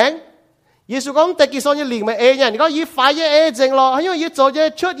留名。耶穌講第幾雙要連埋 A 人，你講以快嘅 A 正咯，因為要做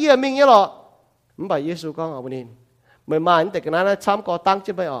嘢出嘢命嘅咯。唔係耶穌講啊，本年咪賣你哋嘅嗱參加當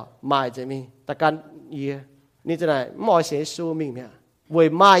之咪哦，賣啫咪，但間嘢你真係唔愛寫書命咩？為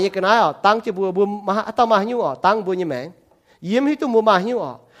賣嘢嘅嗱哦，當之會賣當賣nhiều哦，當會嘢名，鹽佢都冇賣nhiều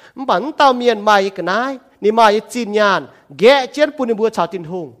哦。唔係你當面賣嘢嘅嗱，你賣嘢จินญาณแกะเจ้าปุ่นบัวชาวติน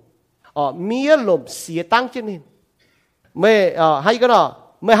หงมีลมเสียตั้งเช่นนี้ไม่ให้ก็เนาะ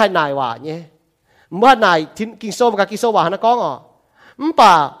ไม่ให้นายว่าเนี่ยเมื่อนายทิ้งกินโซ่กับกินโซ่ว่านะก้องป่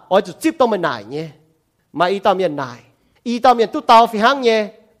าจุดจิบต้องไม่นายเนี่ยมาอีตาเมียนนายอีตาเมียนตู้เตาฝีหางเนี่ย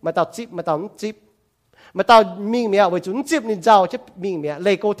มาเตาจิบมาเตาจิบมาเตามิงเมียไว้จุดจิบนี่เจ้าจะมิงเมียเล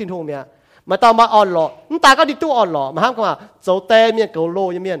โก้ทิ้งหงเมียมาเตามาอ่อนหล่อตาก็ดิตู้อ่อนหล่อมาห้ามก็มาโจเตเมียนเกาโล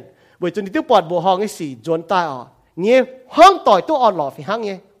ยเมียนไว้จุดตู้ปอดบัวหองไอ้สีจวนตายเนี่ยห้องต่อยตู้อ่อนหล่อฝีหางเ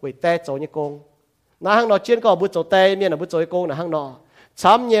นี่ยvới té chỗ như công, na hang nó chuyên có bữa chỗ té miền là bữa chỗ công là hang nó,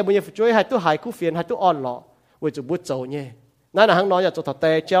 chấm nhẹ bữa như chuối hai tu hải cú phiền hai tu on lọ, với chỗ bữa chỗ nhẹ, na là hang nó giờ chỗ thọ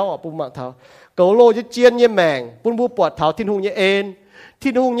té chéo ở bụng mạng thảo, cầu lô như chiên như mèn, bún bún bọt thảo thiên hùng như ên,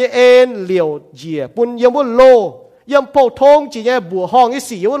 thiên hùng như en liều dìa bún yếm bún lô yếm phổ thông chỉ như bùa hong như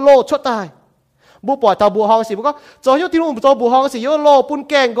xỉ bún lô chốt tài bùa bỏ tàu bùa hong xỉ bùa có cho như thiên hùng cho bùa hong xỉ bún lô bún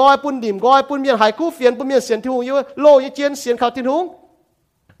kèn gói bún điểm gói bún miền hải cú phiền bún miền xiên thiên hùng như lô như chiên xiên khao thiên hùng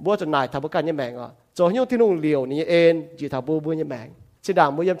bùa cho nải thảo bùa can như mèng à cho như thiên hùng liều như en chỉ thảo bùa bùa như mèng chỉ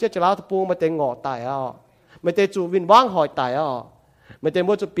đảng bùa yếm chết cho lão thằng bùa mà tên ngọ tài à mà tên chủ viên vang hỏi tài à mà tên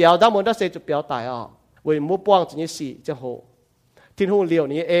mua chủ béo đã muốn đã xây chủ béo tài à vì mua bong chỉ như xỉ cho hồ thiên hùng liều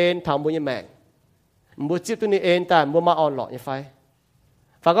như en thảo bùa như mèng mua chipตัวนี้เองแต่มัวมาอ่อนหล่อยังไฟ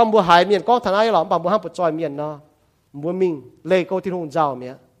ฝากก็มัวหายเมียนก็ทนายหล่อปากมัวห้ามปวดจอยเมียนเนาะมัวมิงเล่ก็ทิ้งหงเจ้าเมี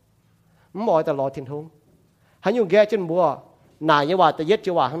ยมัวแต่รอทิ้งหงหันอยู่แก่จนมัวหนายยังว่าแต่เย็ดจ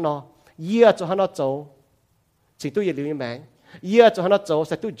ะว่าข้างนอกเยี่ยจะหันนอโจสิตู้ยืดลิ้วยังแมงเยี่ยจะหันนอโจใ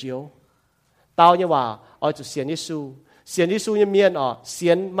ส่ตู้เจียวเตายังว่าเอาจุดเสียนยิสูเสียนยิสูยังเมียนอ๋อเสี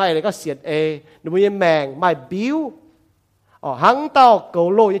ยนไม่เลยก็เสียนเอหรือยังแมงไม่บิ้วอ๋อหังเตาโก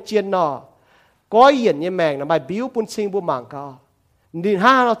โลยังเจียนเนาะcó hiện như mèn là bài biếu bún sinh bún mảng cao, nhìn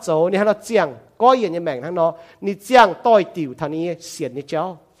ha nó走nhìn ha nó chiang, có hiện như mèn thằng nó, nhìn chiang toi tiểu thằngนี้เสียน như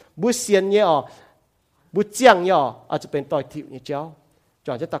cháu, búnเสียน như bún chiang nhưจะเป็นtoi tiểu như cháu,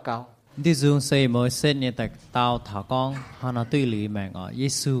 chọn cho ta cao. Đi dùng xây mới xây như tại tao thảo con, hắn nó tùy lý mèn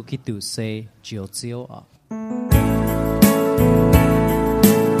Giêsu Kitô xây chiếu chiếu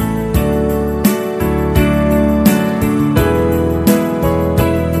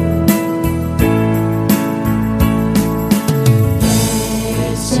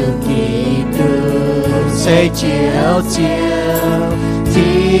xây chiếu chiếu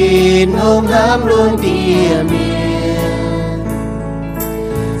thiên hùng hám luôn địa miền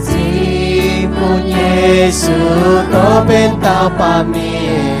xin một Giêsu có bên tao ba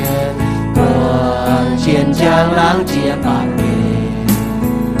miền còn chiến trang láng chia ba miền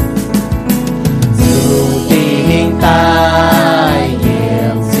dù tình tai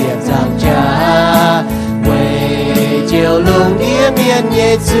hiểm diệt giang cha quay chiều lùng địa miền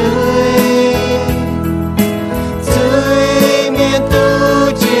nhẹ dưới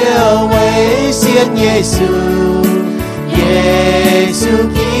xiên Giêsu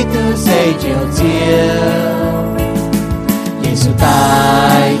Kitô xây chiều chiều Giêsu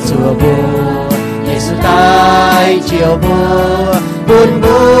tai chùa bùa Giêsu tai chiều bùa buồn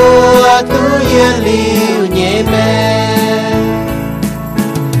bùa tu yên liu nhẹ mê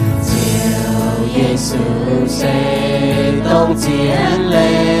chiều Giêsu xây tông chiến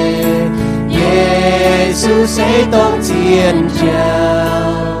lệ Giêsu xây tông chiến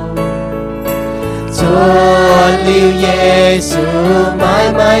chiều Chúa liu Giêsu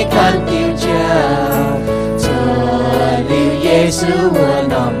mãi mãi can tiêu chào Chúa liu Giêsu mùa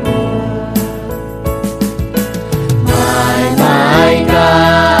nọ mùa mãi mãi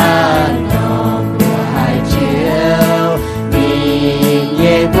can nọ mùa hai chiều nhìn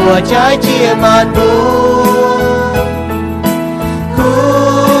nhẹ mùa trái chia màn buông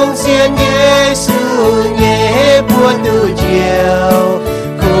khung xiên Giêsu nhẹ buồn từ chiều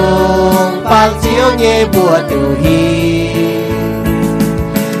bang chiếu nhẹ bùa từ hi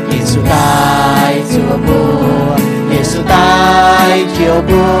Giêsu tai chùa bùa Giêsu tai chiều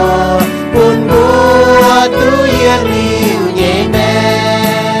bùa buồn bùa tu yên liu nhẹ mê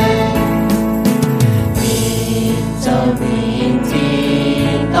nhìn cho mình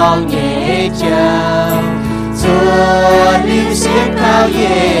thiên tông nhẹ chào Chúa liu xiên khao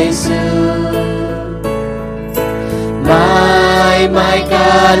Giêsu mãi mãi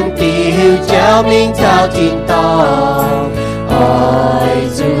can tiêu chào minh thao thiên to ôi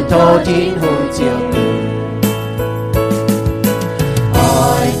dù thô thiên hùng chiều từ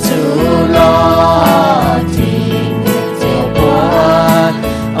ôi dù lo thiên chiều buồn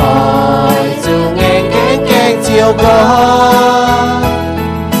ôi dù nghe chiều buồn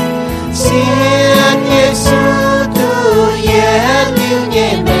xiên Giêsu tu yên liu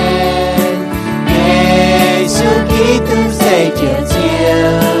nhẹ mê Giêsu Kitô xây chiều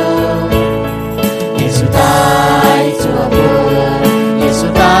chiều Giêsu tai chùa bùa Giêsu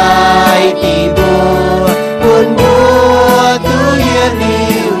tai tì bùa buồn bùa tu yên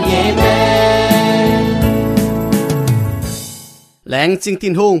liu nhẹ mê leng chinh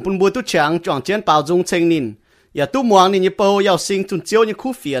tin hùng bùn bùa tu chẳng chọn chiến bảo dung chênh nín ya tu muang nín bầu yao sinh chun chiếu như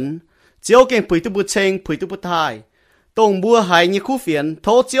khu phiền chiếu keng pui tu bu chênh pui tu bu thai tông bùa hai như khu phiền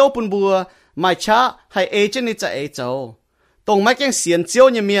thô chiếu bùn bùa mai cha hay ê chân ní cha ê châu tông mai keng xiên chiếu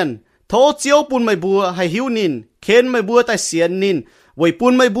như miền thô chiếu bùn mai bùa hay hiu nín khen mai bùa tai xiên nín vậy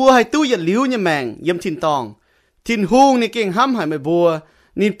bùn mai bùa hay tu yết liu như mèng yếm tin tòng tin hùng ní keng hăm hay mai bùa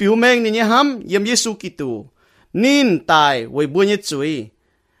nín piu mèng nín như hăm yếm Giêsu Kitô nín tai vậy bùa như chuối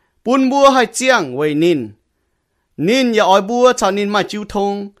bùn bùa hay chiang vậy nín Nên ya oi bua chào nên mà chiêu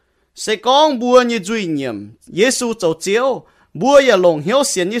thông. Sẽ con bua như duy nhiệm. Giê-xu châu chiếu. Bua ya lồng hiếu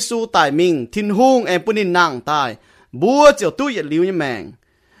xiên Giê-xu tại mình. Thiên hung em bún in nàng tại. Bua chiều tu ya liu như mèng.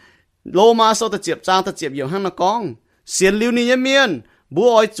 Lô ma sau ta chiếp trang ta chiếp yếu hăng nó con. Xiên liu ni như miên.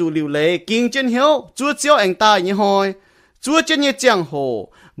 Bua oi chủ liu lệ. Kinh chân hiếu. Chúa chiếu anh ta như hồi. Chúa chân như chàng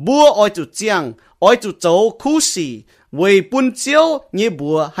hồ. Bua oi chủ chàng. Oi chủ châu khu xì. Vì bún chiếu như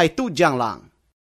bua hay tu giang làng.